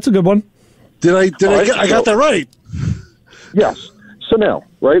 Yeah, that's a good one. I got that right. Yes. So now,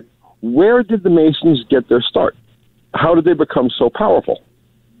 right, where did the Masons get their start? How did they become so powerful?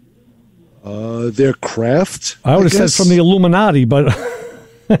 Their craft? I would have said from the Illuminati, but...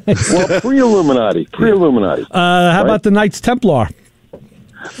 Well, pre-Illuminati. How about the Knights Templar?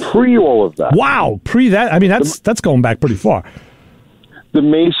 Pre all of that. Wow, pre that. I mean, that's going back pretty far. The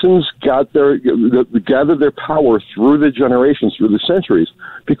Masons gathered their power through the generations, through the centuries,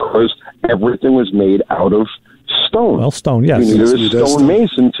 because everything was made out of stone. Well, stone, yes. You needed a stone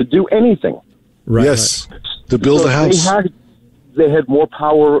mason to do anything. Right. Yes, to build a house. They had more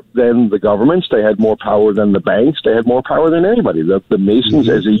power than the governments. They had more power than the banks. They had more power than anybody. The Masons,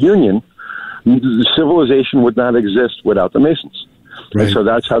 as a union, The civilization would not exist without the Masons. Right. And so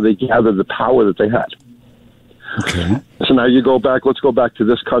that's how they gathered the power that they had. Okay. So now you go back. Let's go back to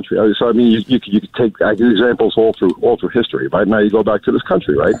this country. So I mean, you could take examples all through history. Right now, you go back to this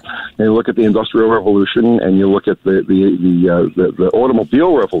country, right? And you look at the Industrial Revolution, and you look at the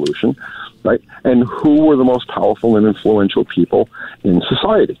automobile revolution, right? And who were the most powerful and influential people in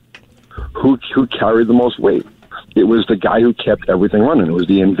society? Who carried the most weight? It was the guy who kept everything running. It was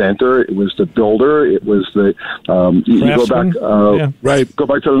the inventor. It was the builder. It was the you go back right. Go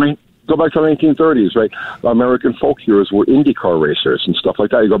back to the 1930s, right? American folk heroes were IndyCar racers and stuff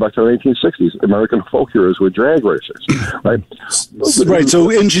like that. You go back to the 1960s, American folk heroes were drag racers, right? Right. So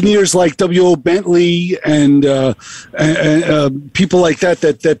engineers like W.O. Bentley and people like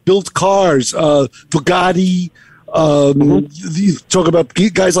that built cars, Bugatti. You talk about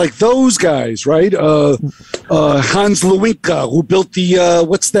guys like those guys, right? Hans Lewinka, who built the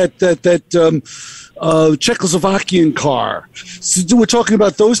Czechoslovakian car. So we're talking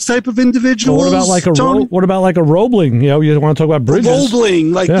about those type of individuals. Well, what about like a Roebling? You want to talk about bridges?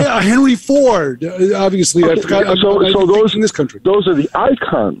 Roebling, Henry Ford. Obviously, okay, I forgot. So those in this country, those are the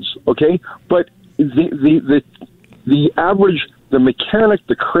icons. Okay, but the average, the mechanic,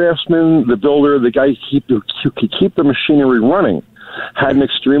 the craftsman, the builder, the guy who could keep the machinery running, had an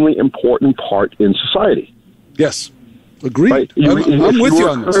extremely important part in society. Yes, agreed. Right? I'm with you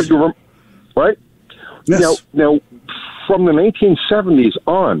on this. Right? Yes. Now, from the 1970s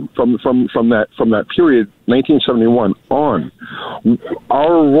on, from that period, 1971 on,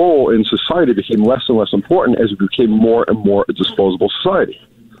 our role in society became less and less important as we became more and more a disposable society.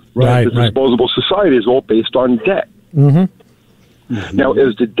 Right. The disposable society is all based on debt. Mm-hmm. Mm-hmm. Now,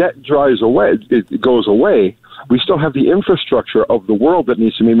 as the debt dries away, it goes away. We still have the infrastructure of the world that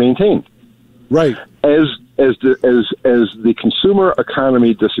needs to be maintained. Right. As the consumer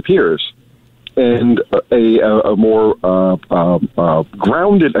economy disappears, and a more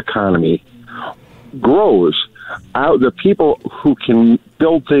grounded economy grows, the people who can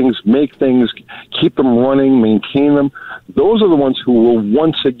build things, make things, keep them running, maintain them, those are the ones who will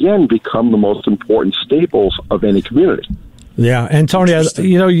once again become the most important staples of any community. Yeah, and Tony,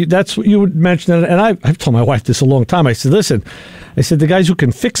 that's what you mentioned, and I've told my wife this a long time. I said, listen, the guys who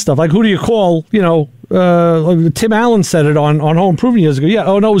can fix stuff, like who do you call? Tim Allen said it on Home Improvement years ago. Yeah,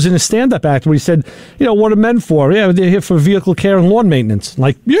 it was in a stand-up act where he said, what are men for? Yeah, they're here for vehicle care and lawn maintenance.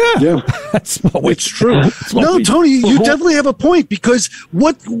 Like, yeah. That's what it's true. Tony, you definitely have a point, because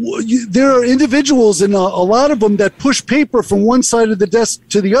there are individuals, and a lot of them, that push paper from one side of the desk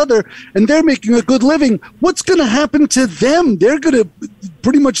to the other, and they're making a good living. What's going to happen to them? They're going to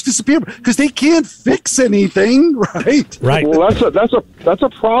pretty much disappear because they can't fix anything, right? Right. Well, that's a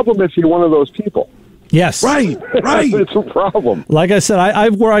problem if you're one of those people. Yes. Right. It's a problem. Like I said,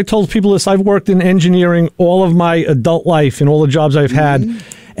 I told people this. I've worked in engineering all of my adult life in all the jobs I've had,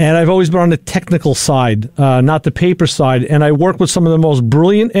 and I've always been on the technical side, not the paper side. And I work with some of the most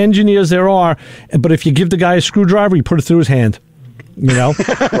brilliant engineers there are. But if you give the guy a screwdriver, you put it through his hand.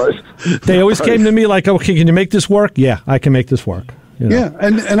 Right. They always came to me like, "Okay, can you make this work?" Yeah, I can make this work. Yeah,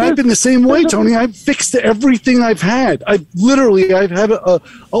 and I've been the same way, Tony. I've fixed everything I've had. I've had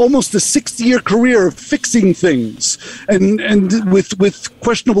almost a 60-year career of fixing things, and with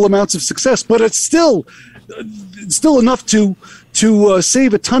questionable amounts of success. But it's still enough to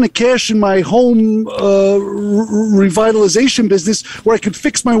save a ton of cash in my home revitalization business, where I could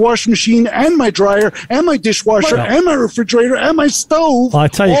fix my washing machine and my dryer and my dishwasher and my refrigerator and my stove, I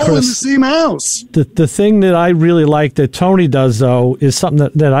tell you, all Chris, in the same house. The thing that I really like that Tony does, though, is something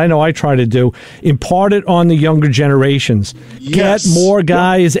that I know I try to do: impart it on the younger generations. Yes. Get more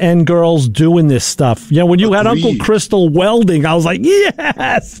guys and girls doing this stuff. When you had Uncle Crystal welding, I was like,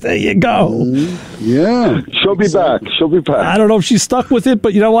 yes, there you go. Yeah. She'll be back. I don't know if she's stuck with it,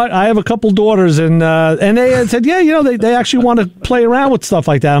 but you know what? I have a couple daughters, and they said, they actually want to play around with stuff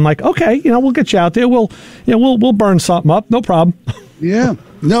like that. I'm like, okay, we'll get you out there. We'll burn something up. No problem. Yeah.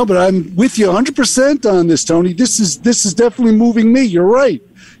 No, but I'm with you 100% on this, Tony. This is definitely moving me. You're right.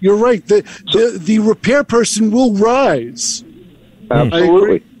 The repair person will rise.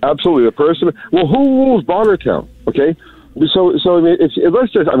 Absolutely. The person. Well, who rules Bartertown? Okay. So I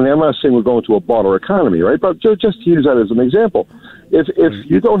mean, I'm not saying we're going to a barter economy, right? But just to use that as an example, if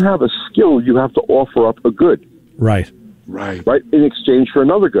you don't have a skill, you have to offer up a good, right, in exchange for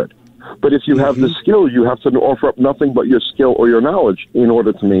another good. But if you have the skill, you have to offer up nothing but your skill or your knowledge in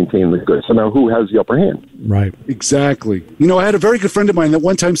order to maintain the good. So now, who has the upper hand? Right. Exactly. I had a very good friend of mine that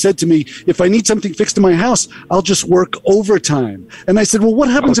one time said to me, if I need something fixed in my house, I'll just work overtime. And I said, well, what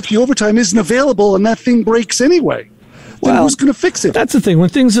happens if the overtime isn't available and that thing breaks anyway? then who's going to fix it? That's the thing. When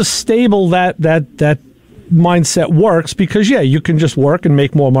things are stable, that mindset works because, you can just work and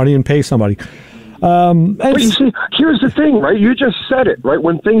make more money and pay somebody. But you see, here's the thing, right? You just said it, right?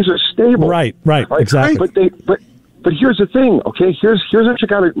 When things are stable. Right, exactly. But here's the thing, okay? Here's what you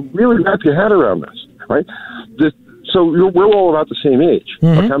got to really wrap your head around this, right? So we're all about the same age.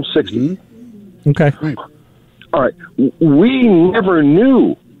 Mm-hmm. Okay, I'm 60. Okay. Right. All right. We never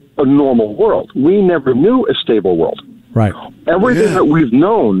knew a normal world. We never knew a stable world. Right. Everything that we've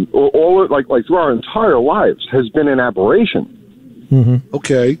known, all like through our entire lives, has been an aberration. Mm-hmm.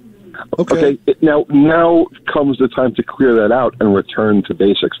 Okay. Now comes the time to clear that out and return to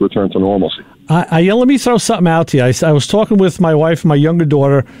basics, return to normalcy. Let me throw something out to you. I was talking with my wife and my younger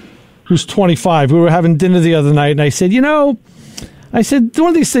daughter, who's 25. We were having dinner the other night, and I said, one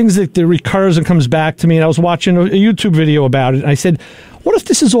of these things that recurs and comes back to me, and I was watching a YouTube video about it, and I said, what if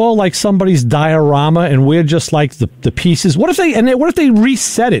this is all like somebody's diorama and we're just like the pieces? What if they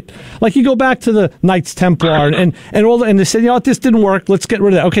reset it? Like you go back to the Knights Templar and they said, this didn't work. Let's get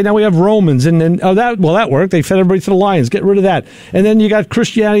rid of that. Okay, now we have Romans and then that worked. They fed everybody to the lions. Get rid of that. And then you got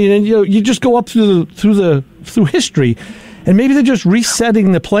Christianity and you just go up through history, and maybe they're just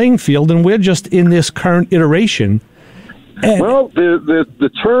resetting the playing field and we're just in this current iteration. Well,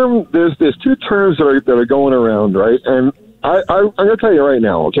 the term there's two terms that are going around, right? And I'm going to tell you right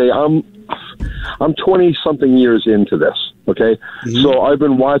now, okay? I'm 20-something years into this, okay? Mm-hmm. So I've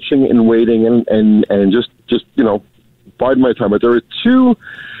been watching and waiting and just biding my time. But there are two.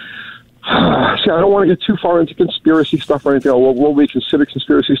 I don't want to get too far into conspiracy stuff or anything. What we consider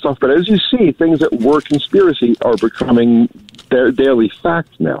conspiracy stuff, but as you see, things that were conspiracy are becoming their daily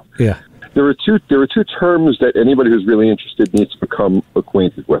fact now. Yeah. There are two terms that anybody who's really interested needs to become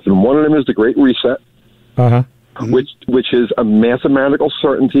acquainted with, and one of them is the Great Reset, which is a mathematical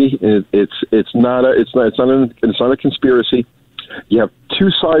certainty. It's not a conspiracy. You have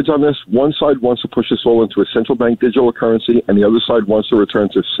two sides on this. One side wants to push us all into a central bank digital currency, and the other side wants to return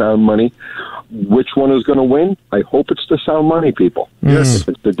to sound money. Which one is going to win? I hope it's the sound money people. Yes. If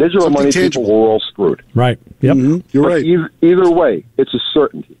it's the digital money people, we're all screwed. Right. Yep. Mm-hmm. You're right. Either way, it's a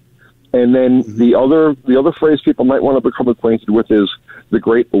certainty. And then the other phrase people might want to become acquainted with is the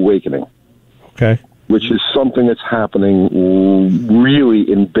Great Awakening. Okay. Which is something that's happening really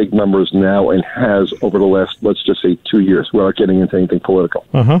in big numbers now and has over the last, let's just say, 2 years, without getting into anything political.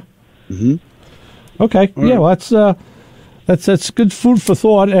 Mm-hmm. Okay. Right. Yeah, well, that's good food for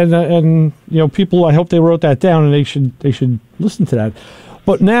thought, and people, I hope they wrote that down and they should listen to that.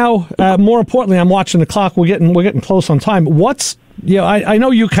 But now, more importantly, I'm watching the clock. We're getting close on time. I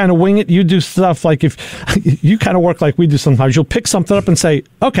know you kind of wing it. You do stuff like if you kind of work like we do sometimes. You'll pick something up and say,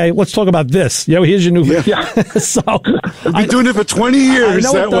 "Okay, let's talk about this." Here's your new video. Yeah. So I've been doing it for 20 years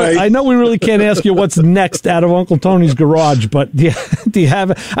that way. I know we really can't ask you what's next out of Uncle Tony's garage, but do you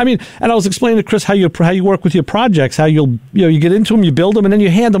have? I mean, and I was explaining to Chris how you work with your projects. How you get into them, you build them, and then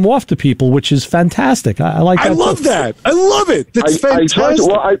you hand them off to people, which is fantastic. I like that. I love that. I love it. That's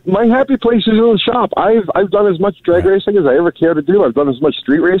fantastic. My happy place is in the shop. I've done as much drag racing as I ever care to do. I've done as much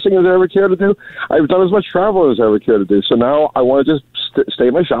street racing as I ever care to do. I've done as much travel as I ever care to do. So now I want to just stay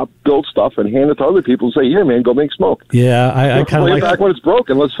in my shop, build stuff, and hand it to other people and say, "Here, man, go make smoke." Yeah, I kind of like back when it's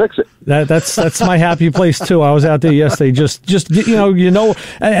broken. Let's fix it. That's my happy place too. I was out there yesterday, just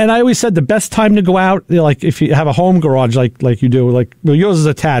and I always said the best time to go out, like if you have a home garage like you do, yours is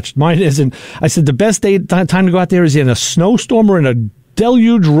attached, mine isn't. I said the best time to go out there is in a snowstorm or in a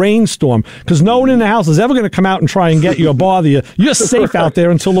deluge rainstorm, because no one in the house is ever going to come out and try and get you or bother you. You're safe out there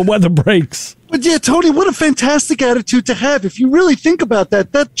until the weather breaks. But yeah, Tony, what a fantastic attitude to have. If you really think about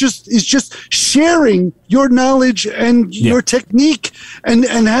that, that just is just sharing your knowledge and your technique and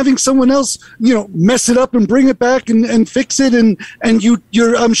having someone else, mess it up and bring it back and fix it. And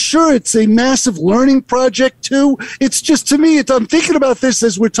you're, I'm sure it's a massive learning project too. It's just, to me, I'm thinking about this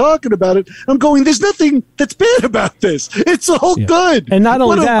as we're talking about it. I'm going, there's nothing that's bad about this. It's all good. And not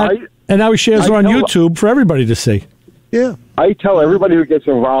only that, and now he shares it on YouTube for everybody to see. Yeah. I tell everybody who gets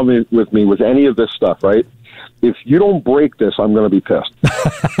involved with me with any of this stuff, right? If you don't break this, I'm going to be pissed.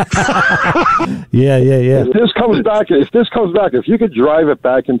 Yeah. If this comes back, if you could drive it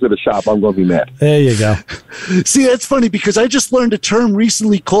back into the shop, I'm going to be mad. There you go. See, that's funny because I just learned a term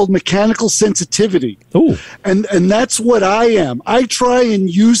recently called mechanical sensitivity. Ooh. And that's what I am. I try and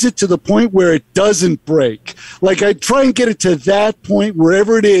use it to the point where it doesn't break. Like I try and get it to that point,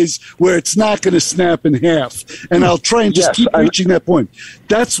 wherever it is, where it's not going to snap in half. And I'll try and just keep reaching that point.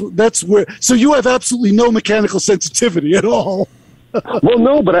 That's where. So you have absolutely no mechanical sensitivity at all. Well,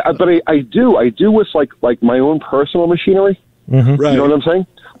 no, but I do with like my own personal machinery. Mm-hmm. Right. You know what I'm saying?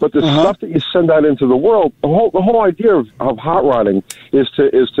 But the stuff that you send out into the world, the whole idea of hot rodding is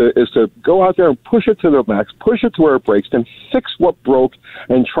to go out there and push it to the max, push it to where it breaks, then fix what broke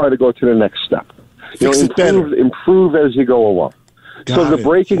and try to go to the next step. Improve as you go along. So the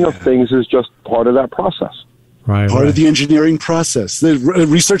breaking of things is just part of that process. Part of the engineering process, the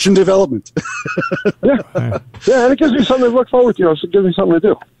research and development. Yeah, and it gives me something to look forward to. So it gives me something to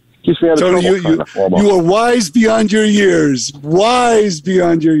do. Keeps me out of trouble. You are wise beyond your years. Wise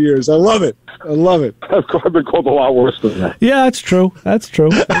beyond your years. I love it. I love it. I've been called a lot worse than that. Yeah, that's true. That's true.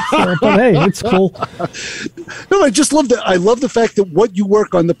 But hey, it's cool. No, I just love that. I love the fact that what you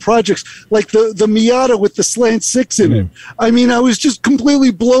work on, the projects, like the Miata with the Slant 6 in it. I mean, I was just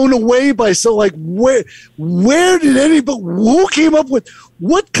completely blown away by where did anybody, who came up with,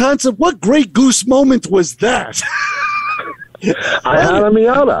 what concept, what Grey Goose moment was that? I had a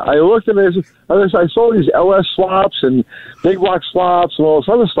Miata. I looked at it. I saw these LS swaps and big block swaps and all this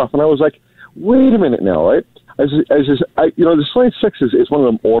other stuff, and I was like, "Wait a minute now, right?" The Slant 6 is one of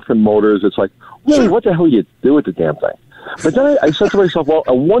them orphan motors. It's like, really, what the hell do you do with the damn thing? But then I said to myself, well,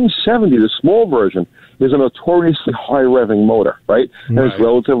 a 170, the small version, is a notoriously high revving motor, right? And it's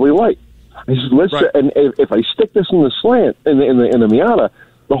relatively light. I said, and if I stick this in the Slant in the Miata,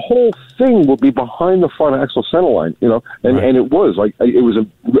 the whole thing will be behind the front axle center line, and it was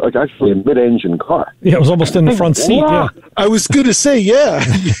actually a mid-engine car. Yeah, it was almost in the front seat. Yeah, I was going to say,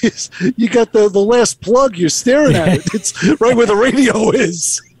 you got the last plug. You're staring at it. It's right where the radio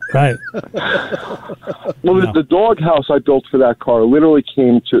is. Right. Well, the doghouse I built for that car literally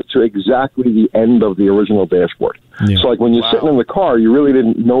came to exactly the end of the original dashboard. Yeah. So, like when you're sitting in the car, you really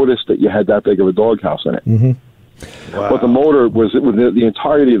didn't notice that you had that big of a doghouse in it. Mm-hmm. Wow. But the motor the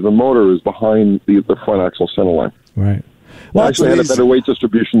entirety of the motor is behind the front axle center line. Right. Well, actually had a better weight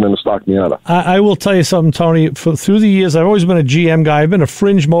distribution than a stock Miata. I will tell you something, Tony. Through the years, I've always been a GM guy. I've been a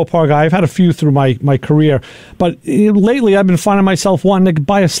fringe Mopar guy. I've had a few through my career. But lately, I've been finding myself wanting to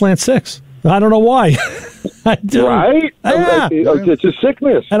buy a Slant 6. I don't know why. I do. Right? Yeah. It's a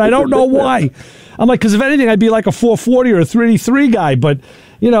sickness. And I don't know why. I'm like, because if anything, I'd be like a 440 or a 383 guy. But,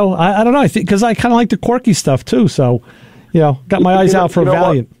 I don't know. I think because I kind of like the quirky stuff, too. So, got my eyes out for a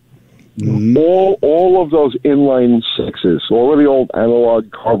Valiant. Mm-hmm. All of those inline sixes, all of the old analog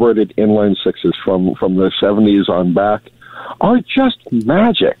carbureted inline sixes from the 70s on back are just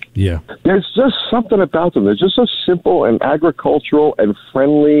magic. Yeah. There's just something about them. They're just so simple and agricultural and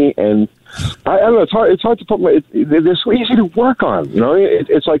friendly, and I don't know. It's hard to put. They're so easy to work on.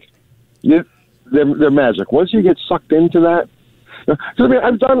 It's like they're magic. Once you get sucked into that. I mean,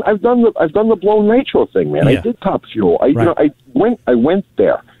 I've done the blown nitro thing, man. Yeah. I did top fuel. I went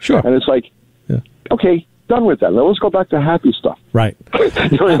there. Sure. And it's like, okay, done with that. Now let's go back to happy stuff. Right. Let's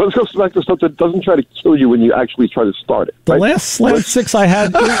go back to stuff that doesn't try to kill you when you actually try to start it. The last Slant 6 I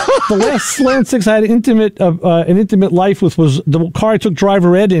had, an intimate life with was the car I took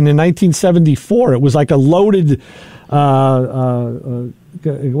driver ed in 1974. It was like a loaded.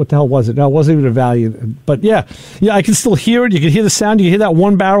 What the hell was it? No, it wasn't even a Valiant. But yeah, I can still hear it. You can hear the sound. You can hear that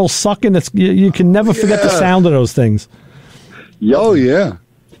one barrel sucking. You can never forget the sound of those things. Oh yeah,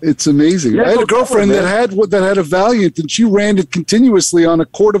 it's amazing. I had a girlfriend that had a Valiant, and she ran it continuously on a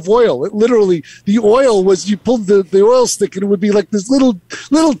quart of oil. It literally, the oil was, you pulled the oil stick, and it would be like this little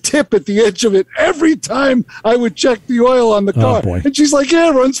tip at the edge of it every time I would check the oil on the car. Boy. And she's like, "Yeah,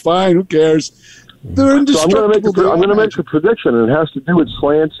 it runs fine. Who cares?" They're indestructible. So I'm going to make a prediction, and it has to do with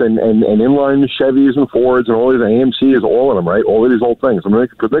slants and inline Chevys and Fords and all these AMCs, all of them, right? All of these old things. I'm going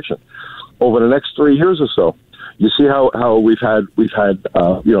to make a prediction. Over the next 3 years or so, you see how we've had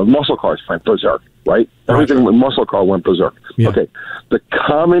muscle cars went berserk, right? Everything with muscle car went berserk. Yeah. Okay, the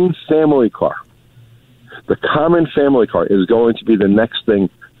common family car is going to be the next thing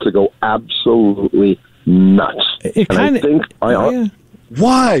to go absolutely nuts.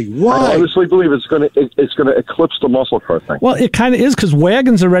 Why? I honestly believe it's going to eclipse the muscle car thing. Well, it kind of is, because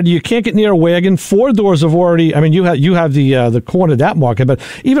wagons are ready. You can't get near a wagon. 4-doors have already. I mean, you have the corner of that market, but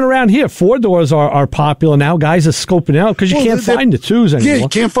even around here, 4-doors are popular now. Guys are scoping out because you can't find the 2s anymore. Yeah, you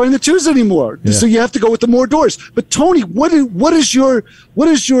can't find the 2s anymore. Yeah. So you have to go with the more doors. But Tony, what is your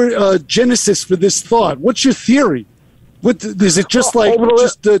genesis for this thought? What's your theory? What is it? Just like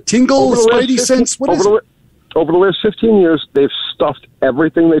tingle, spidey sense? What is it? Over the last 15 years, they've stuffed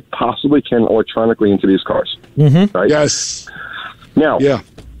everything they possibly can electronically into these cars. Mm-hmm. Right? Yes. Now,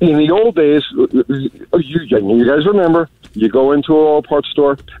 in the old days, you guys remember, You go into a auto parts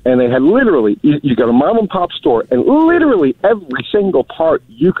store, and they had literally, you got a mom and pop store, and literally every single part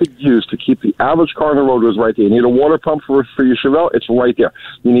you could use to keep the average car on the road was right there. You need a water pump for your Chevelle, it's right there.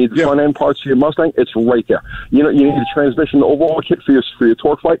 You need front end parts for your Mustang, it's right there. You need a transmission overhaul kit for your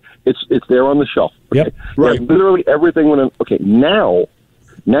torque flight, it's there on the shelf. Okay? Yep. Right. Literally everything went in. Okay, now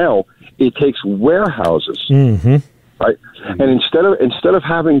it takes warehouses. Mm-hmm. Right, and instead of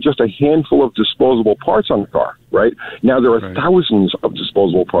having just a handful of disposable parts on the car, right, now there are thousands of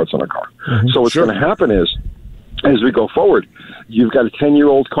disposable parts on a car. Mm-hmm. So what's going to happen is, as we go forward, you've got a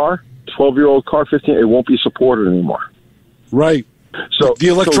 10-year-old car, 12-year-old car, 15. It won't be supported anymore. Right. So the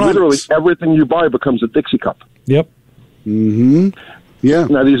electronics. So literally everything you buy becomes a Dixie cup. Yep. Mm-hmm. Yeah.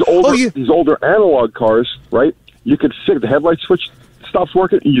 Now these older analog cars, right? You could fix the headlight switch. Stops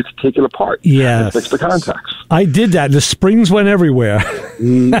working, you can take it apart. Yes. And fix the contacts. I did that. The springs went everywhere.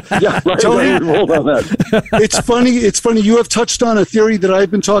 Yeah, right. Tony, Rolled on that. It's funny. You have touched on a theory that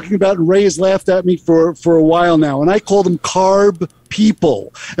I've been talking about, and Ray has laughed at me for a while now, and I call them carb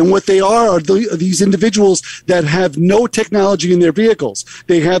people. And what they are these individuals that have no technology in their vehicles.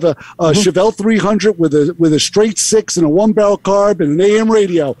 They have a Chevelle 300 with a straight six and a 1-barrel carb and an AM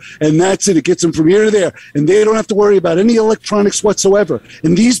radio, and that's it. It gets them from here to there, and they don't have to worry about any electronics whatsoever.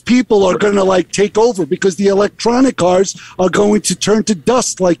 And these people are going to take over because the electronic cars are going to turn to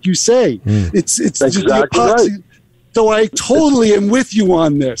dust, like you say. It's exactly the epoxy. Right. So I totally am with you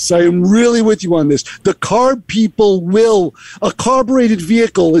on this. I am really with you on this. The carb people a carbureted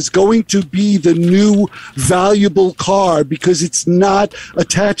vehicle is going to be the new valuable car because it's not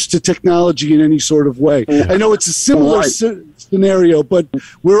attached to technology in any sort of way. I know it's a similar scenario, but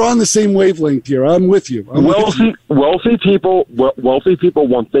we're on the same wavelength here. I'm with you. Wealthy people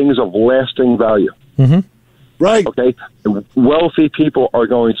want things of lasting value. Mm-hmm. Right. Okay. Wealthy people are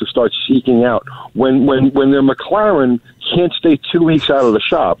going to start seeking out when their McLaren can't stay 2 weeks out of the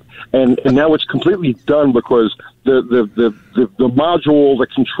shop, and now it's completely done because the module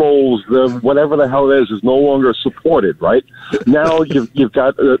that controls the whatever the hell it is no longer supported. Right now, you've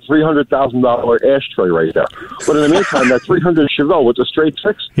got a $300,000 ashtray right there. But in the meantime, that 300 Chevelle with a straight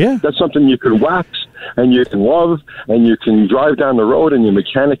six, that's something you can wax and you can love, and you can drive down the road, and your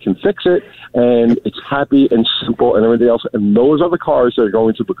mechanic can fix it, and it's happy and simple and everything else. And those are the cars that are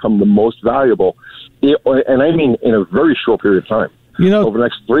going to become the most valuable, and I mean in a very short period of time. Over the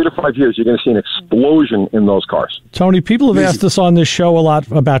next 3 to 5 years, you're going to see an explosion in those cars. Tony, people have asked us on this show a lot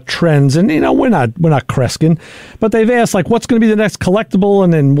about trends, and we're not Kreskin, but they've asked what's going to be the next collectible,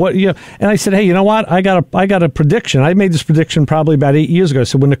 and then what and I said, hey, you know what? I got a prediction. I made this prediction probably about 8 years ago.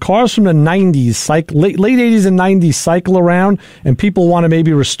 So when the cars from the 90s, late 80s and 90s cycle around, and people want to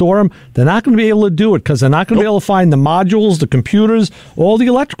maybe restore them, they're not going to be able to do it because they're not going to be able to find the modules, the computers, all the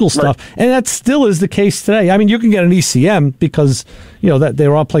electrical stuff, and that still is the case today. I mean, you can get an ECM because that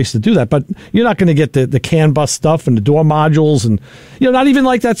they're all placed to do that, but you're not going to get the CAN bus stuff and the door modules, and not even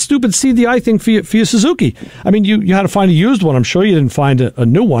like that stupid CDI thing for your Suzuki. I mean, you had to find a used one. I'm sure you didn't find a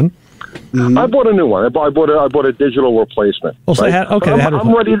new one. Mm-hmm. I bought a new one. I bought a digital replacement. Oh, so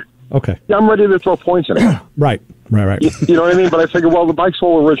I'm ready. Okay. Yeah, I'm ready to throw points in it. Right. You know what I mean? But I figured, well, the bike's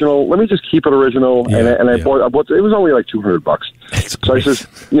all original. Let me just keep it original. And I bought. It was only like $200. So I says,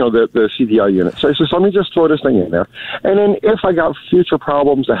 the CDI unit. So I says, let me just throw this thing in there. And then if I got future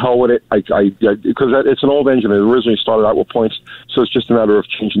problems, the hell with it. Because it's an old engine. It originally started out with points, so it's just a matter of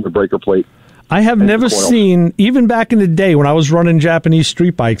changing the breaker plate. I have never seen, even back in the day when I was running Japanese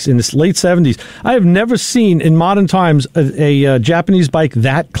street bikes in the late 70s, I have never seen in modern times a Japanese bike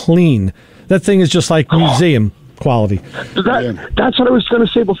that clean. That thing is just like museum quality. That's what I was going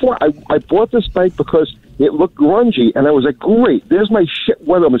to say before. I bought this bike because it looked grungy, and I was like, great, there's my shit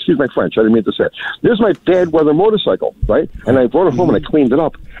weather, excuse my French, I didn't mean to say it. There's my bad weather motorcycle, right? And I brought it home and I cleaned it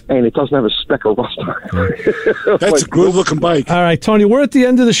up, and it doesn't have a speck of rust on it. That's a good-looking bike. All right, Tony, we're at the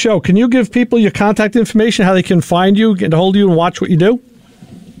end of the show. Can you give people your contact information, how they can find you, get a hold of you, and watch what you do?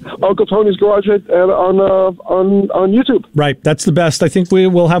 Uncle Tony's Garage on YouTube. Right, that's the best. I think we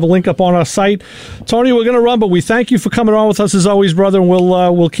will have a link up on our site. Tony, we're going to run, but we thank you for coming on with us as always, brother, and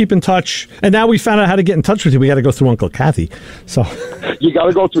we'll keep in touch. And now we found out how to get in touch with you. We got to go through Uncle Kathy. So you got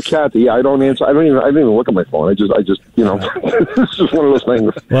to go through Kathy. I don't answer. I didn't even look at my phone. I just it's just one of those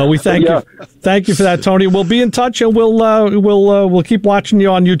things. Well, we thank you. Thank you for that, Tony. We'll be in touch, and we'll keep watching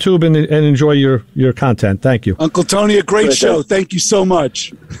you on YouTube and enjoy your content. Thank you, Uncle Tony. A great show. Thank you so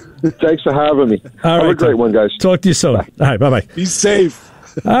much. Thanks for having me. Have a great one, guys. Talk to you soon. Bye. All right, bye-bye. Be safe.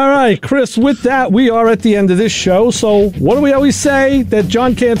 All right, Chris, with that, we are at the end of this show. So what do we always say that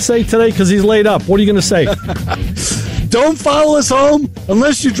John can't say today because he's laid up? What are you going to say? don't follow us home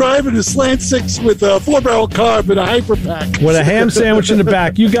unless you're driving a Slant 6 with a 4-barrel carb and a hyper pack. With a ham sandwich in the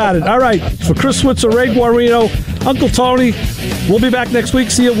back. You got it. All right. For Chris Switzer, Ray Guarino, Uncle Tony, we'll be back next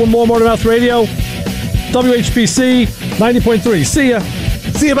week. See you with more Motor Mouth Radio. WHPC 90.3. See ya.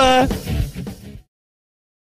 See ya, bye.